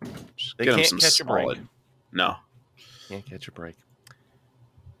 They can't catch a break. No. Can't catch a break.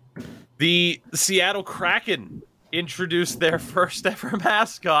 The Seattle Kraken introduced their first ever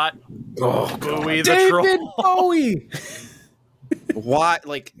mascot, Bowie the David Troll. Bowie! Why?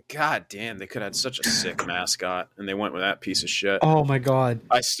 Like, god damn, they could have had such a sick mascot, and they went with that piece of shit. Oh my god.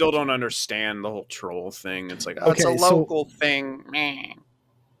 I still don't understand the whole troll thing. It's like, it's a local thing.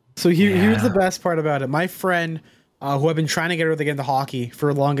 So here's the best part about it. My friend, who I've been trying to get her to get into hockey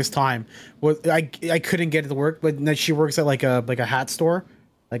for the longest time, I couldn't get it to work, but she works at like a hat store,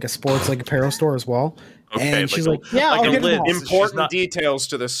 like a sports apparel store as well. Okay, and she's like, yeah, like I'll get it. Important details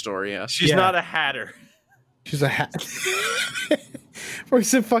to this story. Yes, she's not a hatter. She's a hat.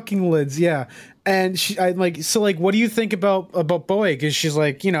 Works at fucking lids, yeah. And I'm like, so like, what do you think about Bowie? Because she's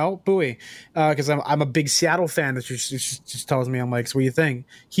like, Bowie. Because I'm a big Seattle fan. That she just tells me, I'm like, so what do you think?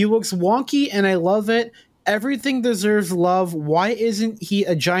 He looks wonky, and I love it. Everything deserves love. Why isn't he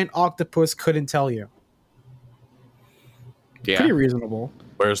a giant octopus? Couldn't tell you. Yeah, pretty reasonable.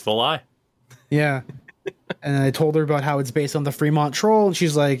 Where's the lie? Yeah. And I told her about how it's based on the Fremont Troll, and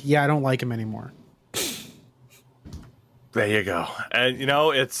she's like, yeah, I don't like him anymore. There you go. And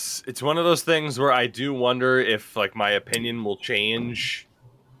it's one of those things where I do wonder if like my opinion will change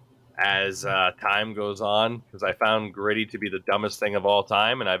as time goes on, because I found Gritty to be the dumbest thing of all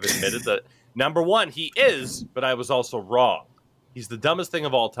time, and I've admitted that number one, he is, but I was also wrong. He's the dumbest thing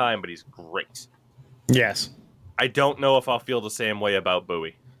of all time, but he's great. Yes. I don't know if I'll feel the same way about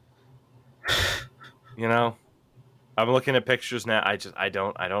Bowie. I'm looking at pictures now. I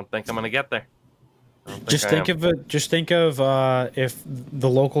don't think I'm gonna get there. Just think of if the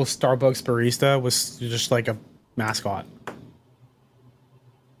local Starbucks barista was just like a mascot.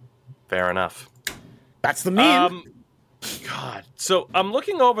 Fair enough. That's the meme. God. So I'm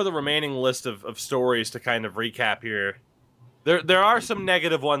looking over the remaining list of stories to kind of recap here. There are some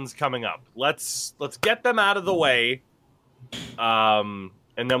negative ones coming up. Let's get them out of the way.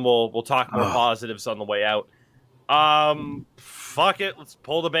 And then we'll talk more positives on the way out. Fuck it. Let's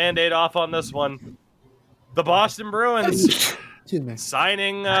pull the Band-Aid off on this one. The Boston Bruins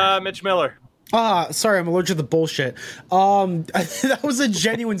signing Mitch Miller. Sorry, I'm allergic to bullshit. That was a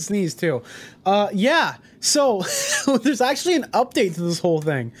genuine sneeze too. Yeah. So there's actually an update to this whole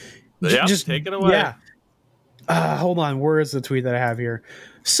thing. Yeah, just take it away. Yeah. Hold on. Where is the tweet that I have here?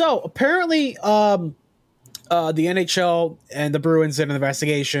 So apparently, the NHL and the Bruins did an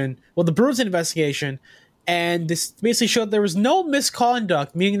investigation. Well, the Bruins did an investigation, and this basically showed there was no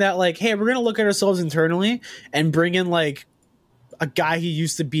misconduct, meaning that, like, hey, we're going to look at ourselves internally and bring in, like, a guy who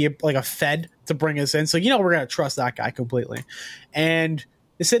used to be like a Fed to bring us in. So, we're going to trust that guy completely. And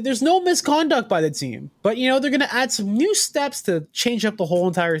they said there's no misconduct by the team, but, they're going to add some new steps to change up the whole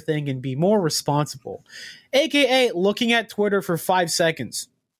entire thing and be more responsible. AKA looking at Twitter for 5 seconds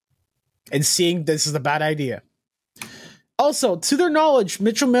and seeing this is a bad idea. Also, to their knowledge,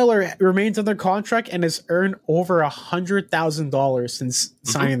 Mitchell Miller remains under contract and has earned over $100,000 since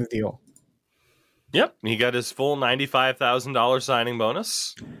signing the deal. Yep, he got his full $95,000 signing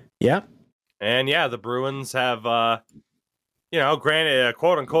bonus. Yep. And yeah, the Bruins have, granted a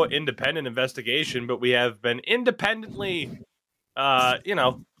quote-unquote independent investigation, but we have been independently,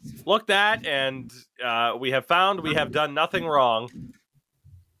 looked at, and we have found we have done nothing wrong.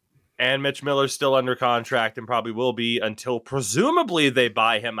 And Mitch Miller's still under contract and probably will be until presumably they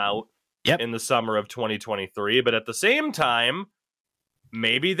buy him out in the summer of 2023. But at the same time,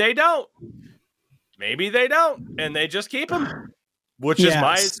 maybe they don't. Maybe they don't, and they just keep him. Which is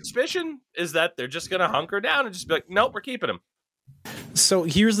my suspicion, is that they're just going to hunker down and just be like, nope, we're keeping him. So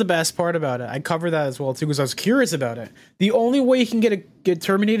here's the best part about it. I covered that as well, too, because I was curious about it. The only way he can get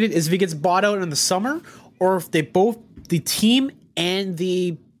terminated is if he gets bought out in the summer, or if they both, the team and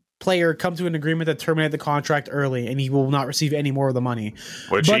the player, come to an agreement to terminate the contract early, and he will not receive any more of the money.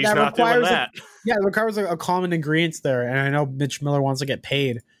 Which he's not doing that. It requires a common ingredient there, and I know Mitch Miller wants to get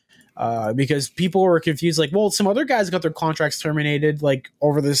paid. Because people were confused, like, well, some other guys got their contracts terminated like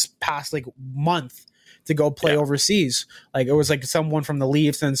over this past like month to go play overseas. Like it was like someone from the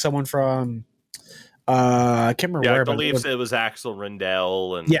Leafs and someone from I can't remember where. The Leafs, it was Axel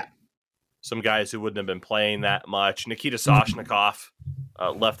Rindell and some guys who wouldn't have been playing that much. Nikita Soshnikov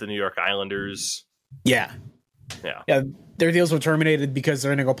left the New York Islanders. Yeah. Their deals were terminated because they're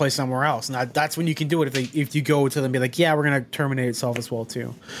going to go play somewhere else, and that's when you can do it. If you go to them and be like, yeah, we're going to terminate itself as well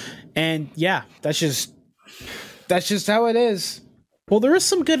too, and that's just how it is. Well, there is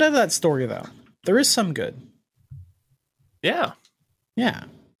some good out of that story, though. There is some good. Yeah.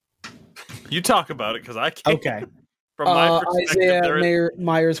 You talk about it because I can't. Okay. From my perspective, Isaiah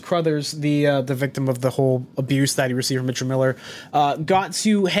Myers-Crothers, the victim of the whole abuse that he received from Mitchell Miller, got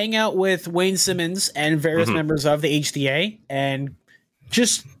to hang out with Wayne Simmons and various members of the HDA and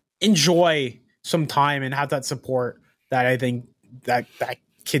just enjoy some time and have that support that I think that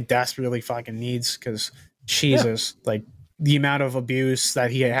kid desperately fucking needs, because Jesus, like the amount of abuse that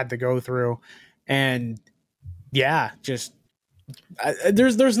he had to go through, and just.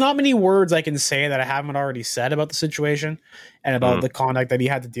 There's not many words I can say that I haven't already said about the situation and about the conduct that he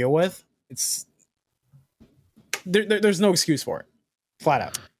had to deal with. It's there's no excuse for it, flat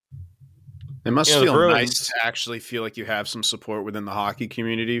out. It must feel nice to actually feel like you have some support within the hockey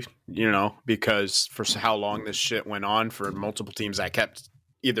community, because for how long this shit went on, for multiple teams that kept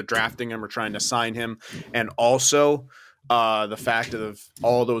either drafting him or trying to sign him, and also the fact of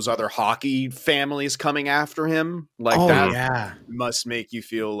all those other hockey families coming after him, must make you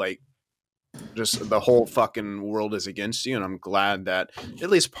feel like just the whole fucking world is against you. And I'm glad that at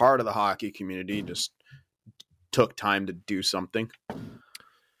least part of the hockey community just took time to do something.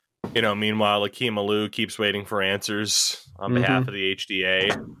 Meanwhile, Akeem Alou keeps waiting for answers on behalf of the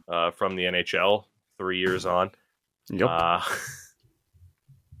HDA from the NHL 3 years on. Yep.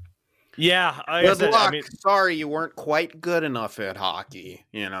 Good luck. Sorry, you weren't quite good enough at hockey.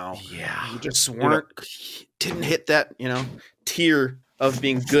 You just didn't hit that tier of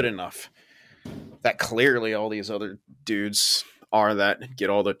being good enough. That clearly all these other dudes are that get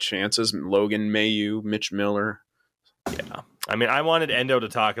all the chances. Logan Mailloux, Mitch Miller. Yeah, I wanted Endo to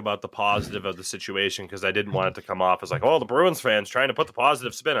talk about the positive of the situation, because I didn't want it to come off as like, oh, the Bruins fans trying to put the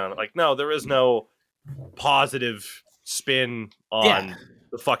positive spin on it. Like, no, there is no positive spin on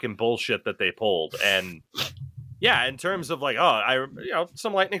the fucking bullshit that they pulled. And in terms of like,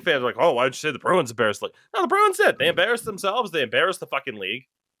 some Lightning fans are like, oh, why'd you say the Bruins embarrassed? Like, no, the Bruins did. They embarrassed themselves. They embarrassed the fucking league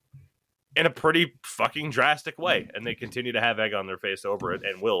in a pretty fucking drastic way. And they continue to have egg on their face over it,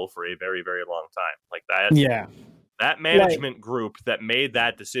 and will for a very, very long time. Like that. Yeah. That management group that made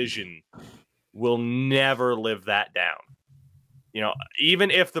that decision will never live that down. Even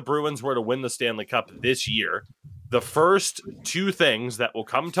if the Bruins were to win the Stanley Cup this year, the first two things that will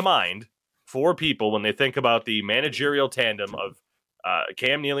come to mind for people when they think about the managerial tandem of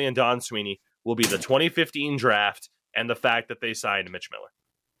Cam Neely and Don Sweeney will be the 2015 draft and the fact that they signed Mitch Miller,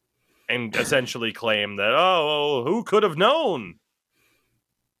 and essentially claim that, who could have known?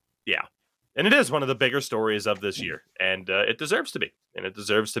 Yeah. And it is one of the bigger stories of this year, and it deserves to be. And it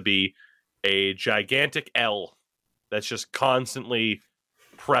deserves to be a gigantic L that's just constantly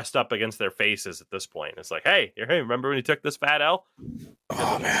pressed up against their faces at this point. It's like, hey, remember when you took this fat L?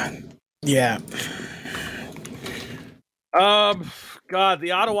 Oh man, yeah. God,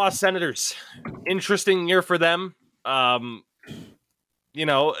 the Ottawa Senators, interesting year for them. While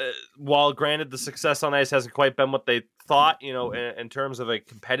granted the success on ice hasn't quite been what they thought, in terms of a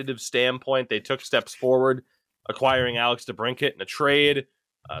competitive standpoint, they took steps forward, acquiring Alex DeBrincat in a trade,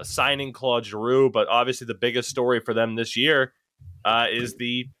 signing Claude Giroux. But obviously the biggest story for them this year is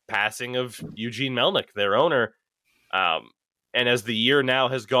the passing of Eugene Melnyk, their owner. And as the year now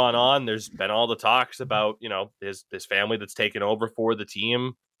has gone on, there's been all the talks about, his family that's taken over for the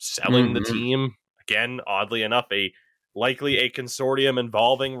team, selling the team. Again, oddly enough, likely a consortium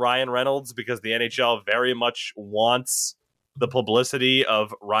involving Ryan Reynolds, because the NHL very much wants the publicity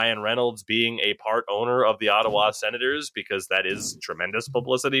of Ryan Reynolds being a part owner of the Ottawa Senators, because that is tremendous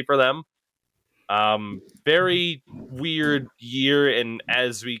publicity for them. Very weird year. And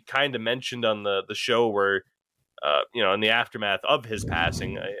as we kind of mentioned on the show where, in the aftermath of his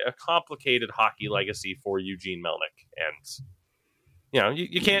passing, a complicated hockey legacy for Eugene Melnyk. And,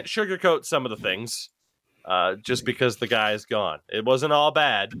 you can't sugarcoat some of the things just because the guy is gone. It wasn't all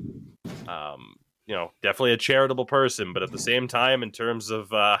bad. Definitely a charitable person, but at the same time, in terms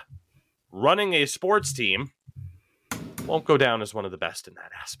of running a sports team, won't go down as one of the best in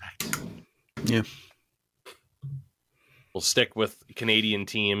that aspect. Yeah. We'll stick with Canadian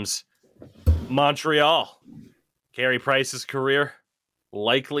teams. Montreal. Carey Price's career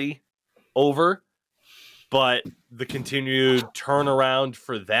likely over, but the continued turnaround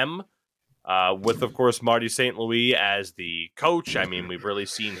for them, with, of course, Marty St. Louis as the coach. I mean, we've really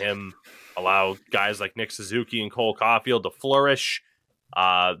seen him allow guys like Nick Suzuki and Cole Caulfield to flourish.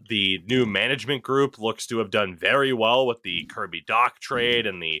 The new management group looks to have done very well with the Kirby Dach trade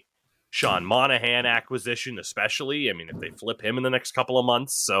and the Sean Monahan acquisition, especially. I mean, if they flip him in the next couple of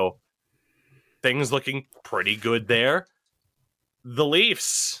months, so things looking pretty good there. The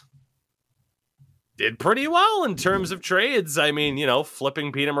Leafs did pretty well in terms of trades. I mean,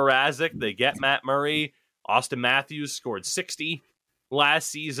 flipping Peter Mrazek, they get Matt Murray. Austin Matthews scored 60 last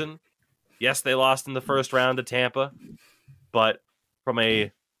season. Yes, they lost in the first round to Tampa, but from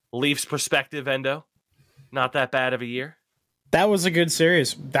a Leafs perspective, Endo, not that bad of a year. That was a good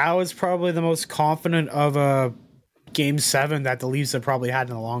series. That was probably the most confident of a Game 7 that the Leafs have probably had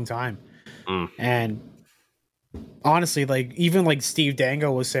in a long time. And honestly, even Steve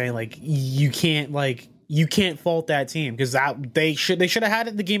Dango was saying, you can't fault that team, because that they should have had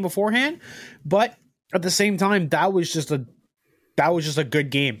it the game beforehand. But at the same time, that was just a good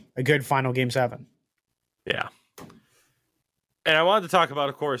game, a good final Game 7. Yeah. And I wanted to talk about,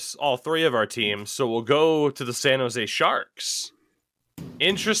 of course, all three of our teams. So we'll go to the San Jose Sharks.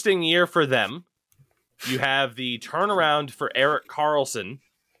 Interesting year for them. You have the turnaround for Erik Karlsson,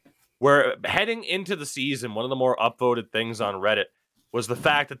 where heading into the season, one of the more upvoted things on Reddit was the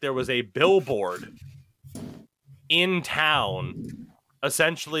fact that there was a billboard in town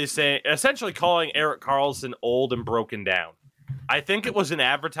essentially calling Erik Karlsson old and broken down. I think it was an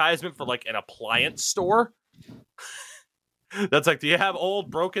advertisement for an appliance store. That's do you have old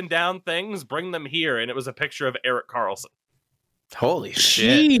broken down things? Bring them here. And it was a picture of Erik Karlsson. Holy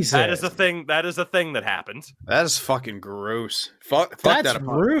shit. Jesus. That is a thing that happened. That is fucking gross. Fuck That's that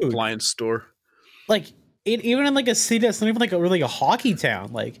rude. appliance store. Even in a city that's not even a hockey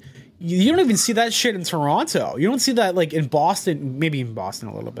town, you don't even see that shit in Toronto. You don't see that in Boston, maybe in Boston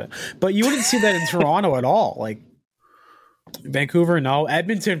a little bit, but you wouldn't see that in Toronto at all. Vancouver, no.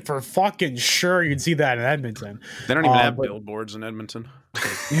 Edmonton, for fucking sure, you'd see that in Edmonton. They don't even have billboards in Edmonton.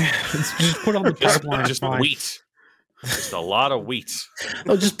 Yeah, just put on the pipeline. Just wheat. Just a lot of wheat.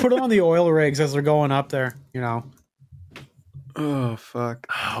 Oh, just put it on the oil rigs as they're going up there, Oh, fuck.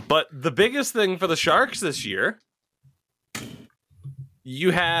 But the biggest thing for the Sharks this year,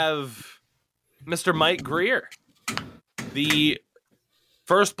 you have Mr. Mike Grier, the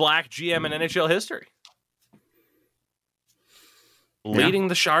first black GM in NHL history. Leading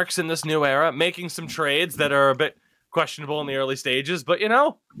the Sharks in this new era, making some trades that are a bit questionable in the early stages, but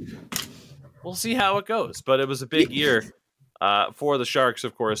we'll see how it goes. But it was a big year for the Sharks,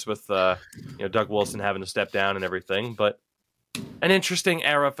 of course, with Doug Wilson having to step down and everything. But an interesting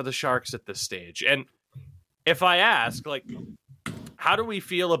era for the Sharks at this stage. And if I ask, how do we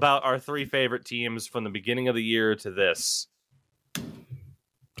feel about our three favorite teams from the beginning of the year to this?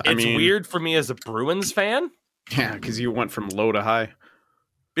 It's weird for me as a Bruins fan. Yeah, because you went from low to high.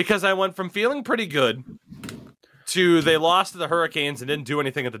 Because I went from feeling pretty good to they lost to the Hurricanes and didn't do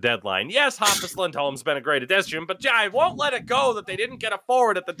anything at the deadline. Yes, Hampus Lindholm's been a great addition, but I won't let it go that they didn't get a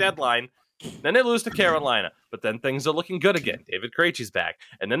forward at the deadline. Then they lose to Carolina, but then things are looking good again. David Krejci's back,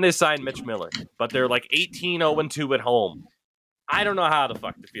 and then they sign Mitch Miller, but they're like 18-0-2 at home. I don't know how the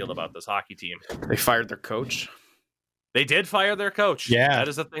fuck to feel about this hockey team. They fired their coach. They did fire their coach. Yeah. That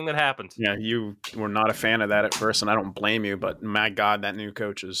is the thing that happened. Yeah, you were not a fan of that at first, and I don't blame you, but my God, that new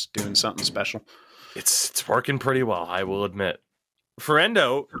coach is doing something special. It's working pretty well, I will admit. For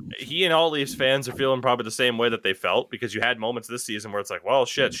Endo, he and all Leafs fans are feeling probably the same way that they felt, because you had moments this season where it's like, well,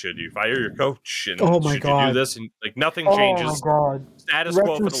 shit, should you fire your coach? And should you do this? And like nothing changes. Oh my God. Status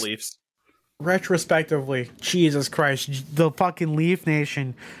quo for the Leafs. Retrospectively, Jesus Christ, the fucking Leaf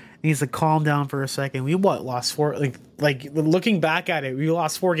Nation needs to calm down for a second. We lost 4? Like looking back at it, we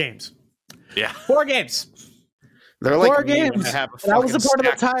lost 4 games. Yeah, 4 games. They're like 4 games. That was a part of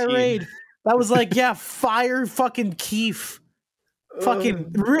the tirade. That was like, yeah, fire fucking Keefe.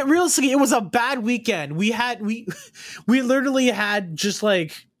 Fucking realistically, it was a bad weekend. We literally had just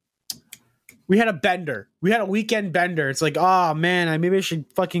like we had a bender. We had a weekend bender. It's like, oh man, maybe I should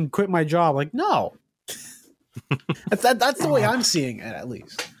fucking quit my job. Like, no. That's the way I'm seeing it, at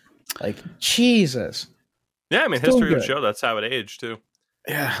least. Like, Jesus. Yeah, I mean, Still history good. would show that's how it aged too.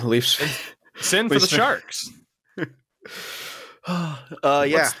 Yeah, Leafs. Sin for the Sharks.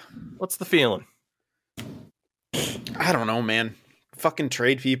 Yeah. What's the feeling? I don't know, man. Fucking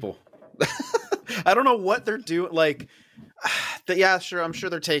trade people. I don't know what they're doing. Like, yeah, sure. I'm sure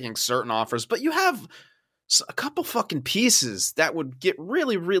they're taking certain offers, but you have a couple fucking pieces that would get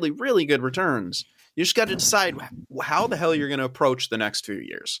really, really, really good returns. You just got to decide how the hell you're going to approach the next few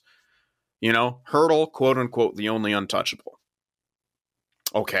years. You know, Hurdle, quote unquote, the only untouchable.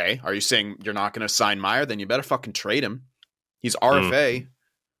 Okay. Are you saying you're not going to sign Meyer? Then you better fucking trade him. He's RFA.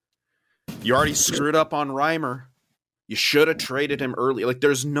 You already screwed up on Reimer. You should have traded him early. Like, there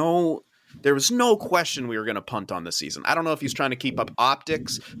was no question we were going to punt on this season. I don't know if he's trying to keep up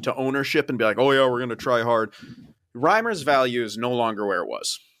optics to ownership and be like, oh yeah, we're going to try hard. Reimer's value is no longer where it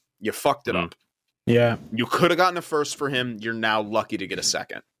was. You fucked it up. Yeah. You could have gotten a first for him. You're now lucky to get a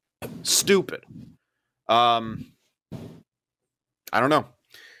second. Stupid. I don't know.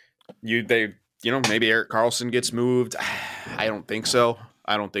 Maybe Erik Karlsson gets moved. I don't think so.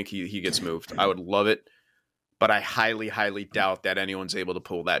 I don't think he gets moved. I would love it. But I highly, highly doubt that anyone's able to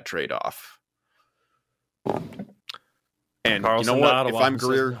pull that trade off. And Karlsson, you know what? If Ottawa, I'm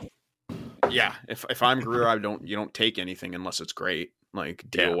Greer, yeah, if I'm Greer, you don't take anything unless it's great, like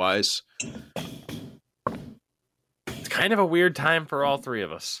deal wise. It's kind of a weird time for all three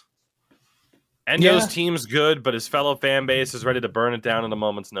of us. Endo's team's good, but his fellow fan base is ready to burn it down at a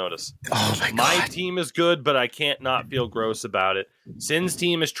moment's notice. Oh my God. My team is good, but I can't not feel gross about it. Sin's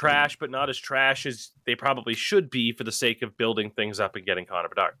team is trash, but not as trash as they probably should be for the sake of building things up and getting Connor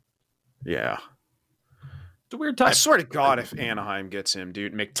Bedard. Yeah. It's a weird time. I swear to God, if Anaheim gets him,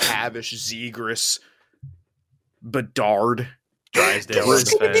 dude, McTavish, Zegras, Bedard, Drysdale.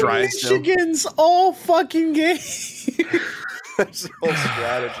 It's gonna be Michigan's all fucking game. That's the whole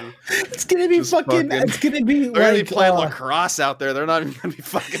strategy. It's gonna be it's gonna be they're gonna be playing lacrosse out there. They're not even gonna be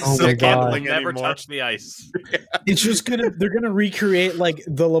fucking handling never anymore. touch the ice. Yeah. It's just they're gonna recreate like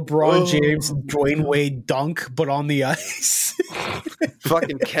the LeBron James Dwayne Wade dunk, but on the ice.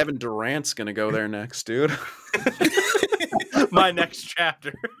 Fucking Kevin Durant's gonna go there next, dude. My next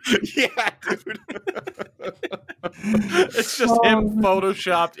chapter. Yeah, dude. It's just him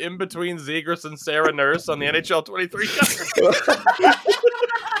photoshopped in between Zegras and Sarah Nurse on the NHL 23 cover.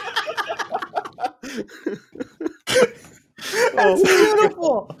 That's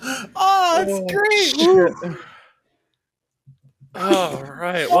beautiful. Oh, it's great. All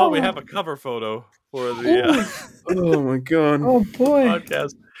right. Well, we have a cover photo for the oh my God. Oh boy.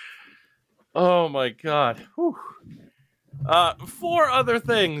 podcast. Oh my God. Whew. 4 other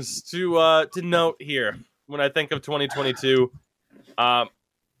things to note here when I think of 2022.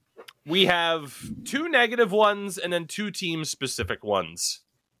 We have 2 negative ones and then 2 team specific ones.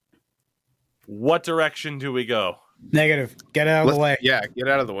 What direction do we go? Negative. Get out of the way. Yeah, get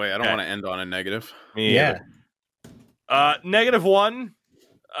out of the way. I don't want to end on a negative. Me either. Negative 1.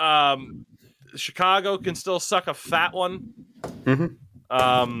 Chicago can still suck a fat one.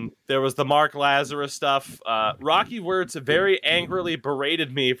 Mm-hmm. There was the Mark Lazarus stuff. Rocky Wirtz very angrily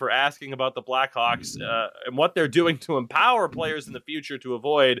berated me for asking about the Blackhawks and what they're doing to empower players in the future to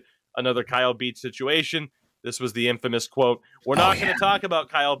avoid another Kyle Beach situation. This was the infamous quote. We're not going to talk about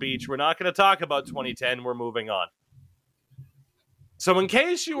Kyle Beach. We're not going to talk about 2010. We're moving on. So in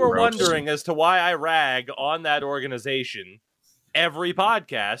case you were wondering as to why I rag on that organization every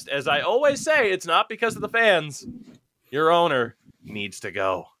podcast, as I always say, it's not because of the fans. Your owner needs to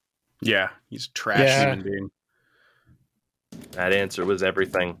go. Yeah, he's a trash human being. That answer was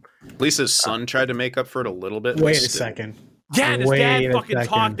everything. At least his son tried to make up for it a little bit. Wait a second. Yeah, and his dad fucking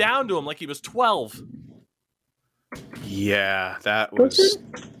talked down to him like he was 12. Yeah, that was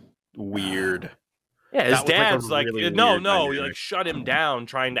weird. Yeah, his dad's like he like shut him down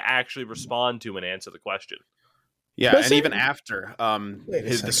trying to actually respond to and answer the question. Yeah, and even after,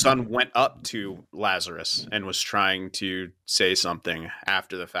 the son went up to Lazarus and was trying to say something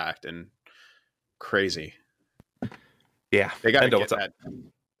after the fact, and crazy. Yeah, they got to get that.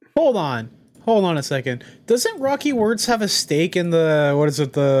 Hold on a second. Doesn't Rocky Wirtz have a stake in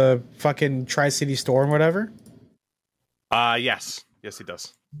the fucking Tri-City Storm, whatever? Yes, he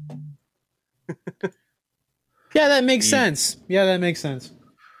does. Yeah, that makes sense. Yeah,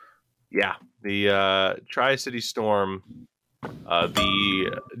 the Tri-City Storm,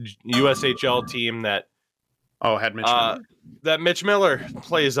 the USHL team that had Mitch Miller. That Mitch Miller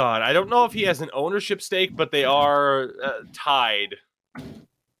plays on. I don't know if he has an ownership stake, but they are tied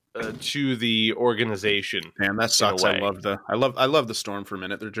to the organization. Man, that sucks. I love the Storm for a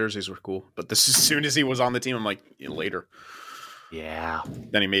minute. Their jerseys were cool, but as soon as he was on the team, I'm like, later. Yeah.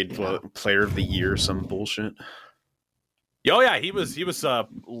 Then he made Player of the Year, some bullshit. Oh yeah, he was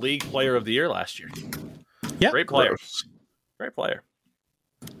League Player of the Year last year. Yeah, great player. Great player.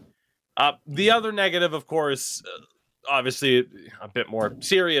 The other negative, of course, obviously a bit more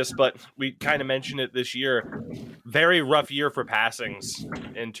serious, but we kind of mentioned it this year. Very rough year for passings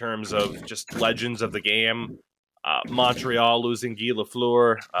in terms of just legends of the game. Montreal losing Guy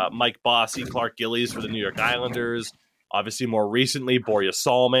Lafleur, Mike Bossy, Clark Gillies for the New York Islanders. Obviously, more recently, Borja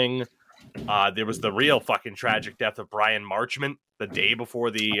Salming. There was the real fucking tragic death of Brian Marchment the day before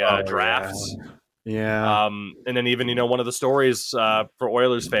the drafts. Yeah. And then even, one of the stories for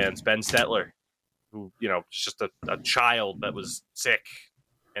Oilers fans, Ben Stettler, who, just a child that was sick,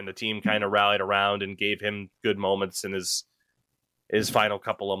 and the team kind of rallied around and gave him good moments in his final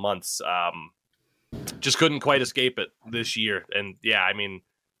couple of months. Just couldn't quite escape it this year. And yeah, I mean,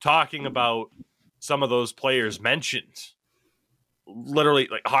 talking about some of those players mentioned, literally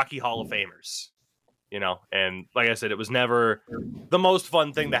like Hockey Hall of Famers, and like I said, it was never the most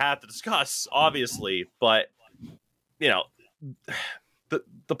fun thing to have to discuss, obviously, but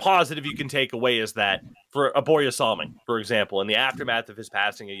the positive you can take away is that for a Borja Salming, for example, in the aftermath of his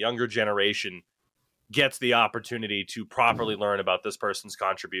passing, a younger generation gets the opportunity to properly learn about this person's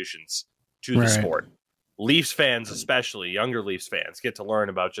contributions to the sport. Leafs fans, especially younger Leafs fans, get to learn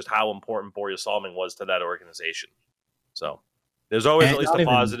about just how important Borja Salming was to that organization. So there's always at least a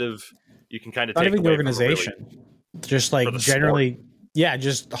positive you can kind of take away the organization. Just like generally,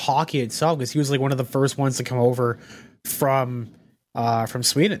 just hockey itself, because he was like one of the first ones to come over from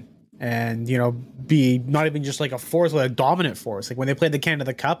Sweden and be not even just like a force, but a dominant force. Like when they played the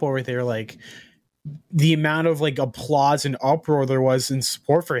Canada Cup over there, like the amount of like applause and uproar there was in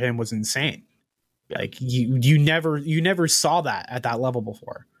support for him was insane. Like you never saw that at that level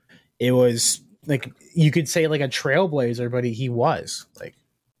before. It was like you could say like a trailblazer, but he was like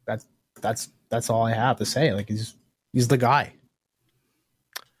that's all I have to say. Like he's the guy.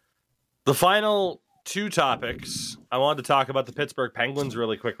 The final two topics, I wanted to talk about the Pittsburgh Penguins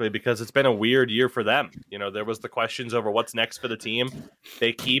really quickly because it's been a weird year for them. There was the questions over what's next for the team.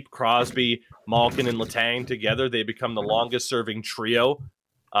 They keep Crosby, Malkin, and Letang together. They become the longest serving trio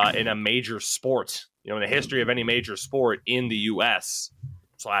in a major sport, in the history of any major sport in the U.S.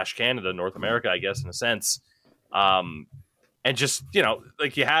 / Canada, North America, I guess, in a sense. And just,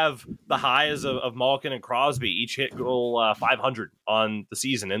 like you have the highs of Malkin and Crosby, each hit goal 500 on the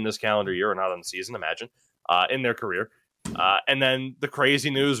season in this calendar year, or not on the season, imagine, in their career. And then the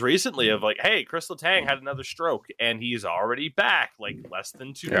crazy news recently of like, hey, Chris Letang had another stroke and he's already back like less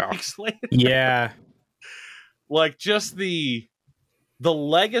than 2 weeks later. Yeah. Like just the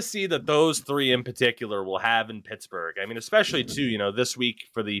legacy that those three in particular will have in Pittsburgh. I mean, especially too, this week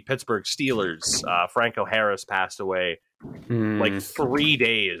for the Pittsburgh Steelers, Franco Harris passed away like 3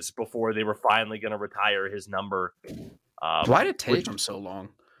 days before they were finally going to retire his number. Why did it take him so long?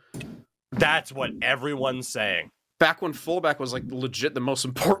 That's what everyone's saying. Back when fullback was like legit the most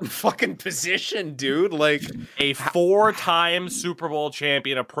important fucking position, dude. Like a 4-time Super Bowl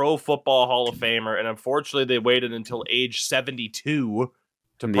champion, a Pro Football Hall of Famer, and unfortunately they waited until age 72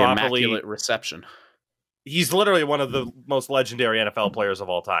 to the properly immaculate reception. He's literally one of the most legendary NFL players of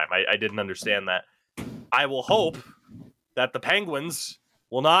all time. I didn't understand that. I will hope that the Penguins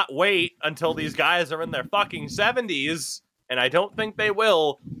will not wait until these guys are in their fucking 70s, and I don't think they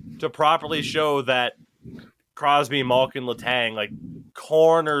will, to properly show that Crosby, Malkin, Letang, like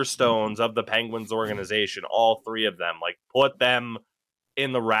cornerstones of the Penguins organization, all three of them, like put them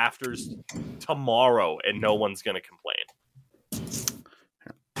in the rafters tomorrow and no one's going to complain.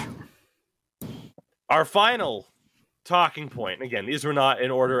 Our final talking point, and again, these were not in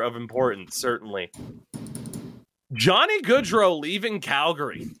order of importance, certainly. Johnny Gaudreau leaving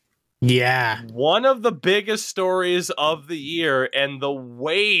Calgary. Yeah. One of the biggest stories of the year, and the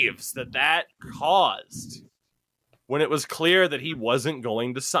waves that caused when it was clear that he wasn't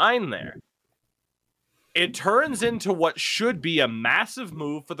going to sign there. It turns into what should be a massive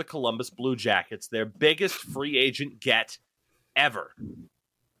move for the Columbus Blue Jackets, their biggest free agent get ever.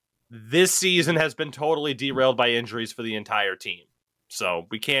 This season has been totally derailed by injuries for the entire team, so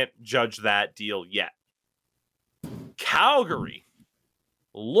we can't judge that deal yet. Calgary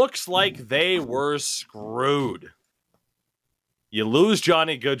looks like they were screwed. You lose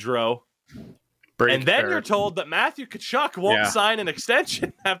Johnny Gaudreau, and then you're told that Matthew Tkachuk won't sign an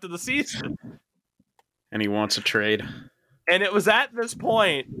extension after the season. And he wants a trade. And it was at this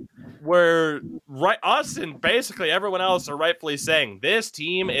point where us and basically everyone else are rightfully saying, this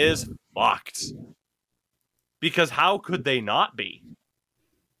team is fucked. Because how could they not be?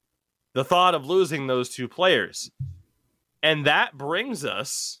 The thought of losing those two players. And that brings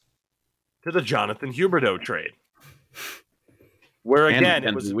us to the Jonathan Huberdeau trade. Where again,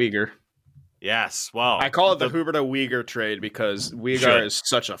 it was Uyghur. Yes, well. I call it the Huberdeau Uyghur trade because Uyghur is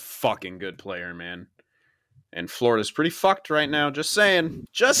such a fucking good player, man. And Florida's pretty fucked right now. Just saying.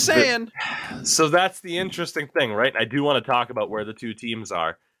 Just saying. So that's the interesting thing, right? I do want to talk about where the two teams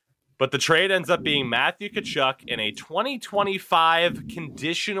are. But the trade ends up being Matthew Tkachuk and a 2025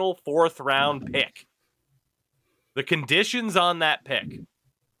 conditional 4th round pick. The conditions on that pick.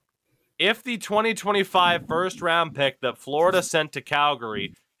 If the 2025 first round pick that Florida sent to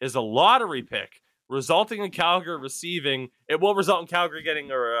Calgary is a lottery pick, resulting in Calgary receiving, it will result in Calgary getting,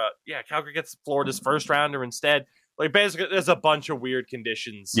 Calgary gets Florida's first rounder instead. Like, basically, there's a bunch of weird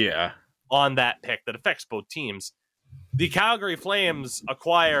conditions on that pick that affects both teams. The Calgary Flames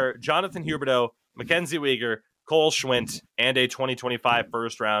acquire Jonathan Huberdeau, Mackenzie Weegar, Cole Schwindt, and a 2025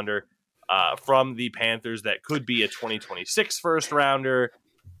 first rounder from the Panthers that could be a 2026 first rounder.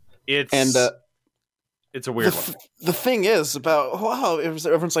 It's a weird one. The thing is about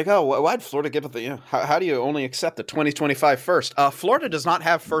everyone's like, why'd Florida give it the? How do you only accept the 2025 first? Florida does not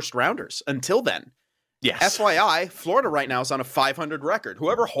have first rounders until then. Yes. FYI, Florida right now is on a 500 record.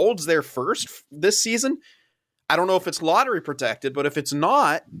 Whoever holds their first this season, I don't know if it's lottery protected, but if it's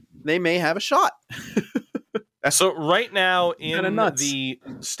not, they may have a shot. So right now in the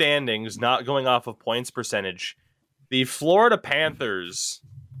standings, not going off of points percentage, the Florida Panthers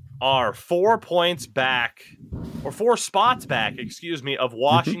are 4 spots back, of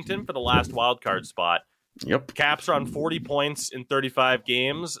Washington for the last wildcard spot. Yep. Caps are on 40 points in 35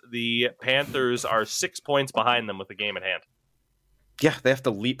 games. The Panthers are 6 points behind them with a game at hand. Yeah, they have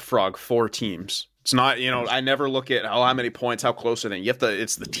to leapfrog 4 teams. It's not, I never look at how many points, how close are they.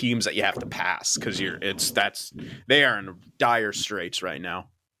 It's the teams that you have to pass because they are in dire straits right now.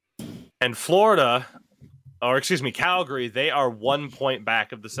 And Calgary, they are 1 point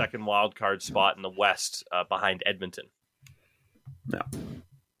back of the second wild card spot in the West, behind Edmonton. No.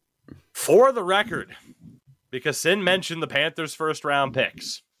 For the record, because Sin mentioned the Panthers' first round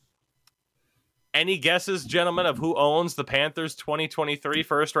picks. Any guesses, gentlemen, of who owns the Panthers' 2023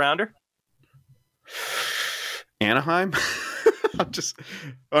 first rounder? Anaheim?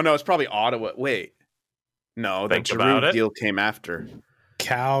 It's probably Ottawa. Wait. No, the Giroux deal came after.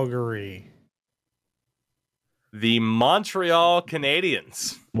 Calgary. The Montreal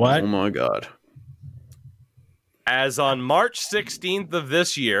Canadiens. What? Oh my God. As on March 16th of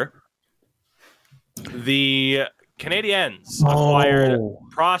this year, the Canadiens acquired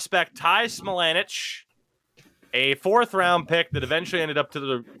prospect Ty Smolanich, a 4th round pick that eventually ended up to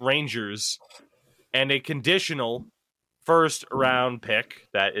the Rangers, and a conditional 1st round pick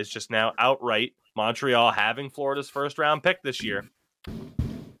that is just now outright Montreal having Florida's 1st round pick this year.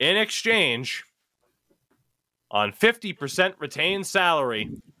 In exchange, on 50% retained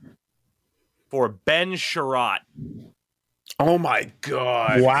salary for Ben Sherratt. Oh my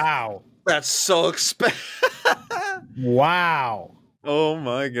God. Wow. That's so expensive. Wow. Oh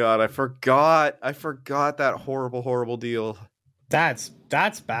my God. I forgot that horrible deal. That's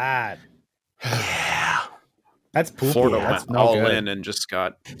bad. Yeah. That's poopy. Florida That's went all in and just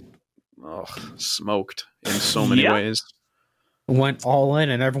got smoked in so many ways. Went all in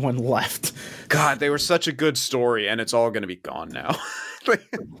and everyone left. God, they were such a good story, and it's all going to be gone now.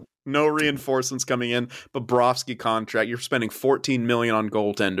 No reinforcements coming in. Bobrovsky contract. You're spending $14 million on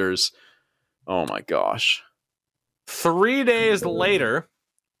goaltenders. Oh my gosh. 3 days later,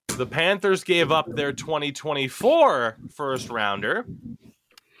 the Panthers gave up their 2024 first rounder,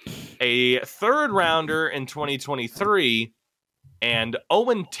 a 3rd rounder in 2023, and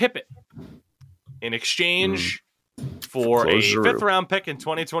Owen Tippett in exchange for a fifth-round pick in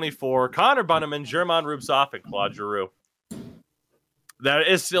 2024, Connor Bunnaman, German Rubtsov, and Claude Giroux. That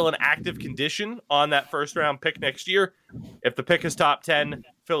is still an active condition on that first-round pick next year. If the pick is top 10,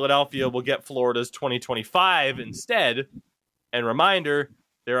 Philadelphia will get Florida's 2025 instead. And reminder,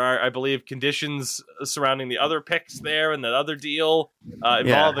 there are, I believe, conditions surrounding the other picks there and that other deal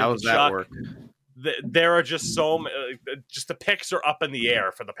involving how does that work? There are just just the picks are up in the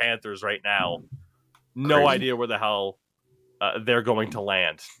air for the Panthers right now. No idea where the hell they're going to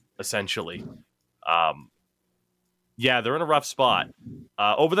land, essentially. They're in a rough spot.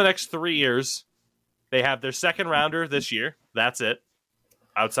 Over the next 3 years, they have their second rounder this year. That's it.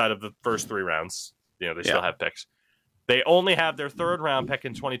 Outside of the first 3 rounds, they still have picks. They only have their third round pick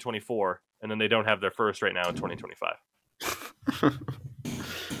in 2024, and then they don't have their first right now in 2025.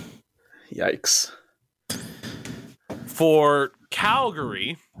 Yikes. For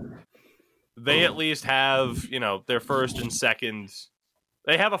Calgary, they at least have, their first and second.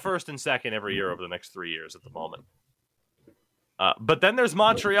 They have a first and second every year over the next 3 years at the moment. But then there's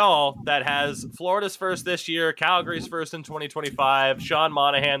Montreal that has Florida's first this year, Calgary's first in 2025, Sean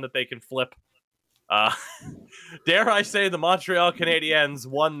Monahan that they can flip. Dare I say the Montreal Canadiens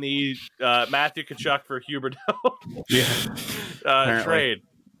won the Matthew Tkachuk for Huberdeau trade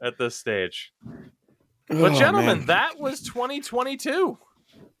at this stage. But gentlemen, that was 2022.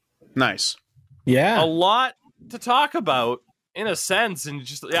 Nice. Yeah. A lot to talk about in a sense, and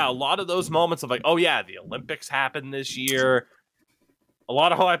just a lot of those moments of like, the Olympics happened this year. A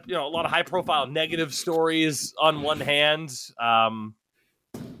lot of high profile negative stories on one hand.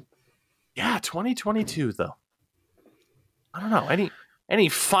 2022 though. I don't know. Any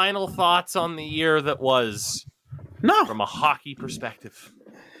final thoughts on the year that was? No, from a hockey perspective.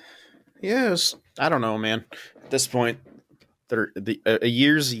 Yes, I don't know, man. At this point, a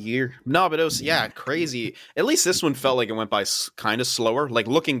year's a year. No, but it was crazy. At least this one felt like it went by kind of slower. Like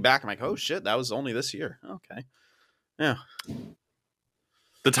looking back, I'm like, oh shit, that was only this year. Okay, yeah.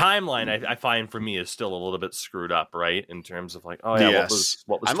 The timeline I find for me is still a little bit screwed up, right? In terms of like, what was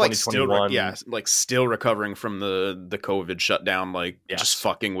I'm 2021? Still recovering from the COVID shutdown, just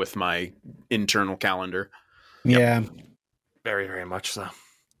fucking with my internal calendar. Yeah, very, very much so.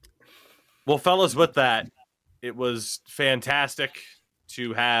 Well, fellas, with that, it was fantastic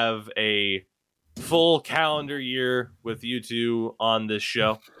to have a full calendar year with you two on this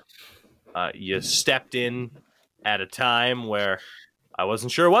show. You stepped in at a time where I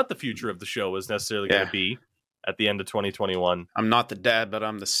wasn't sure what the future of the show was necessarily going to be at the end of 2021. I'm not the dad, but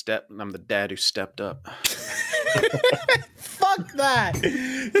I'm the dad who stepped up. Fuck that.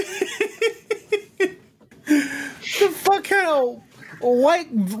 The fuck kind of white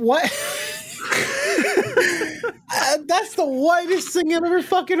what? That's the whitest thing I've ever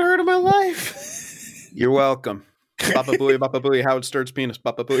fucking heard in my life. You're welcome. Papa Booey, Howard Stern's penis,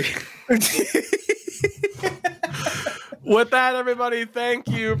 Papa Booey. With that, everybody, thank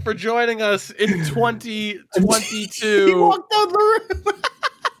you for joining us in 2022. He walked out the room.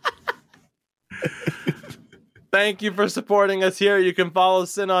 Thank you for supporting us here. You can follow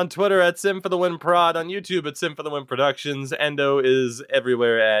Sin on Twitter at SimForTheWinProd, on YouTube at SimForTheWin Productions. Endo is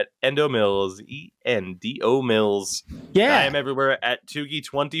everywhere at Endo Mills, ENDO Mills. Yeah. I am everywhere at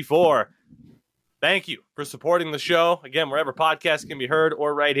Tougie24. Thank you for supporting the show. Again, wherever podcasts can be heard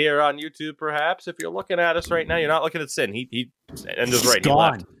or right here on YouTube, perhaps. If you're looking at us right now, you're not looking at Sin. Endo's right.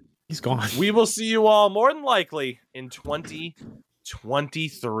 Gone. He's gone. We will see you all more than likely in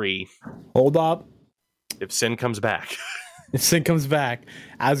 2023. Hold up. If Sin comes back. If Sin comes back.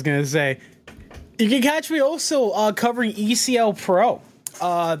 I was going to say, you can catch me also covering ECL Pro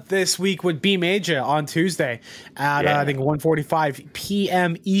this week with B Major on Tuesday at I think 1:45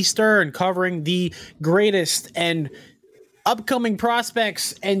 p.m. Eastern, covering the greatest and upcoming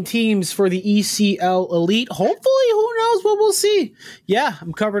prospects and teams for the ECL Elite. Hopefully, who knows what we'll see. Yeah,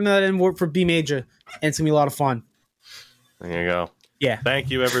 I'm covering that in for B Major, and it's going to be a lot of fun. There you go. Yeah. Thank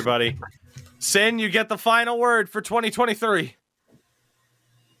you, everybody. Sin, you get the final word for 2023.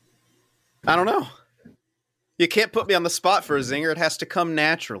 I don't know. You can't put me on the spot for a zinger. It has to come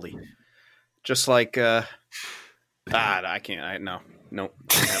naturally. Just like, I can't. Nope. Don't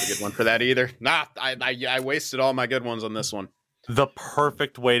have a good one for that either. I wasted all my good ones on this one. The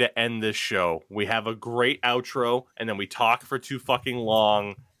perfect way to end this show. We have a great outro, and then we talk for too fucking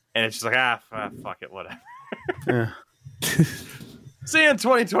long, and it's just like, fuck it, whatever. Yeah. See you in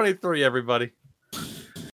 2023, everybody.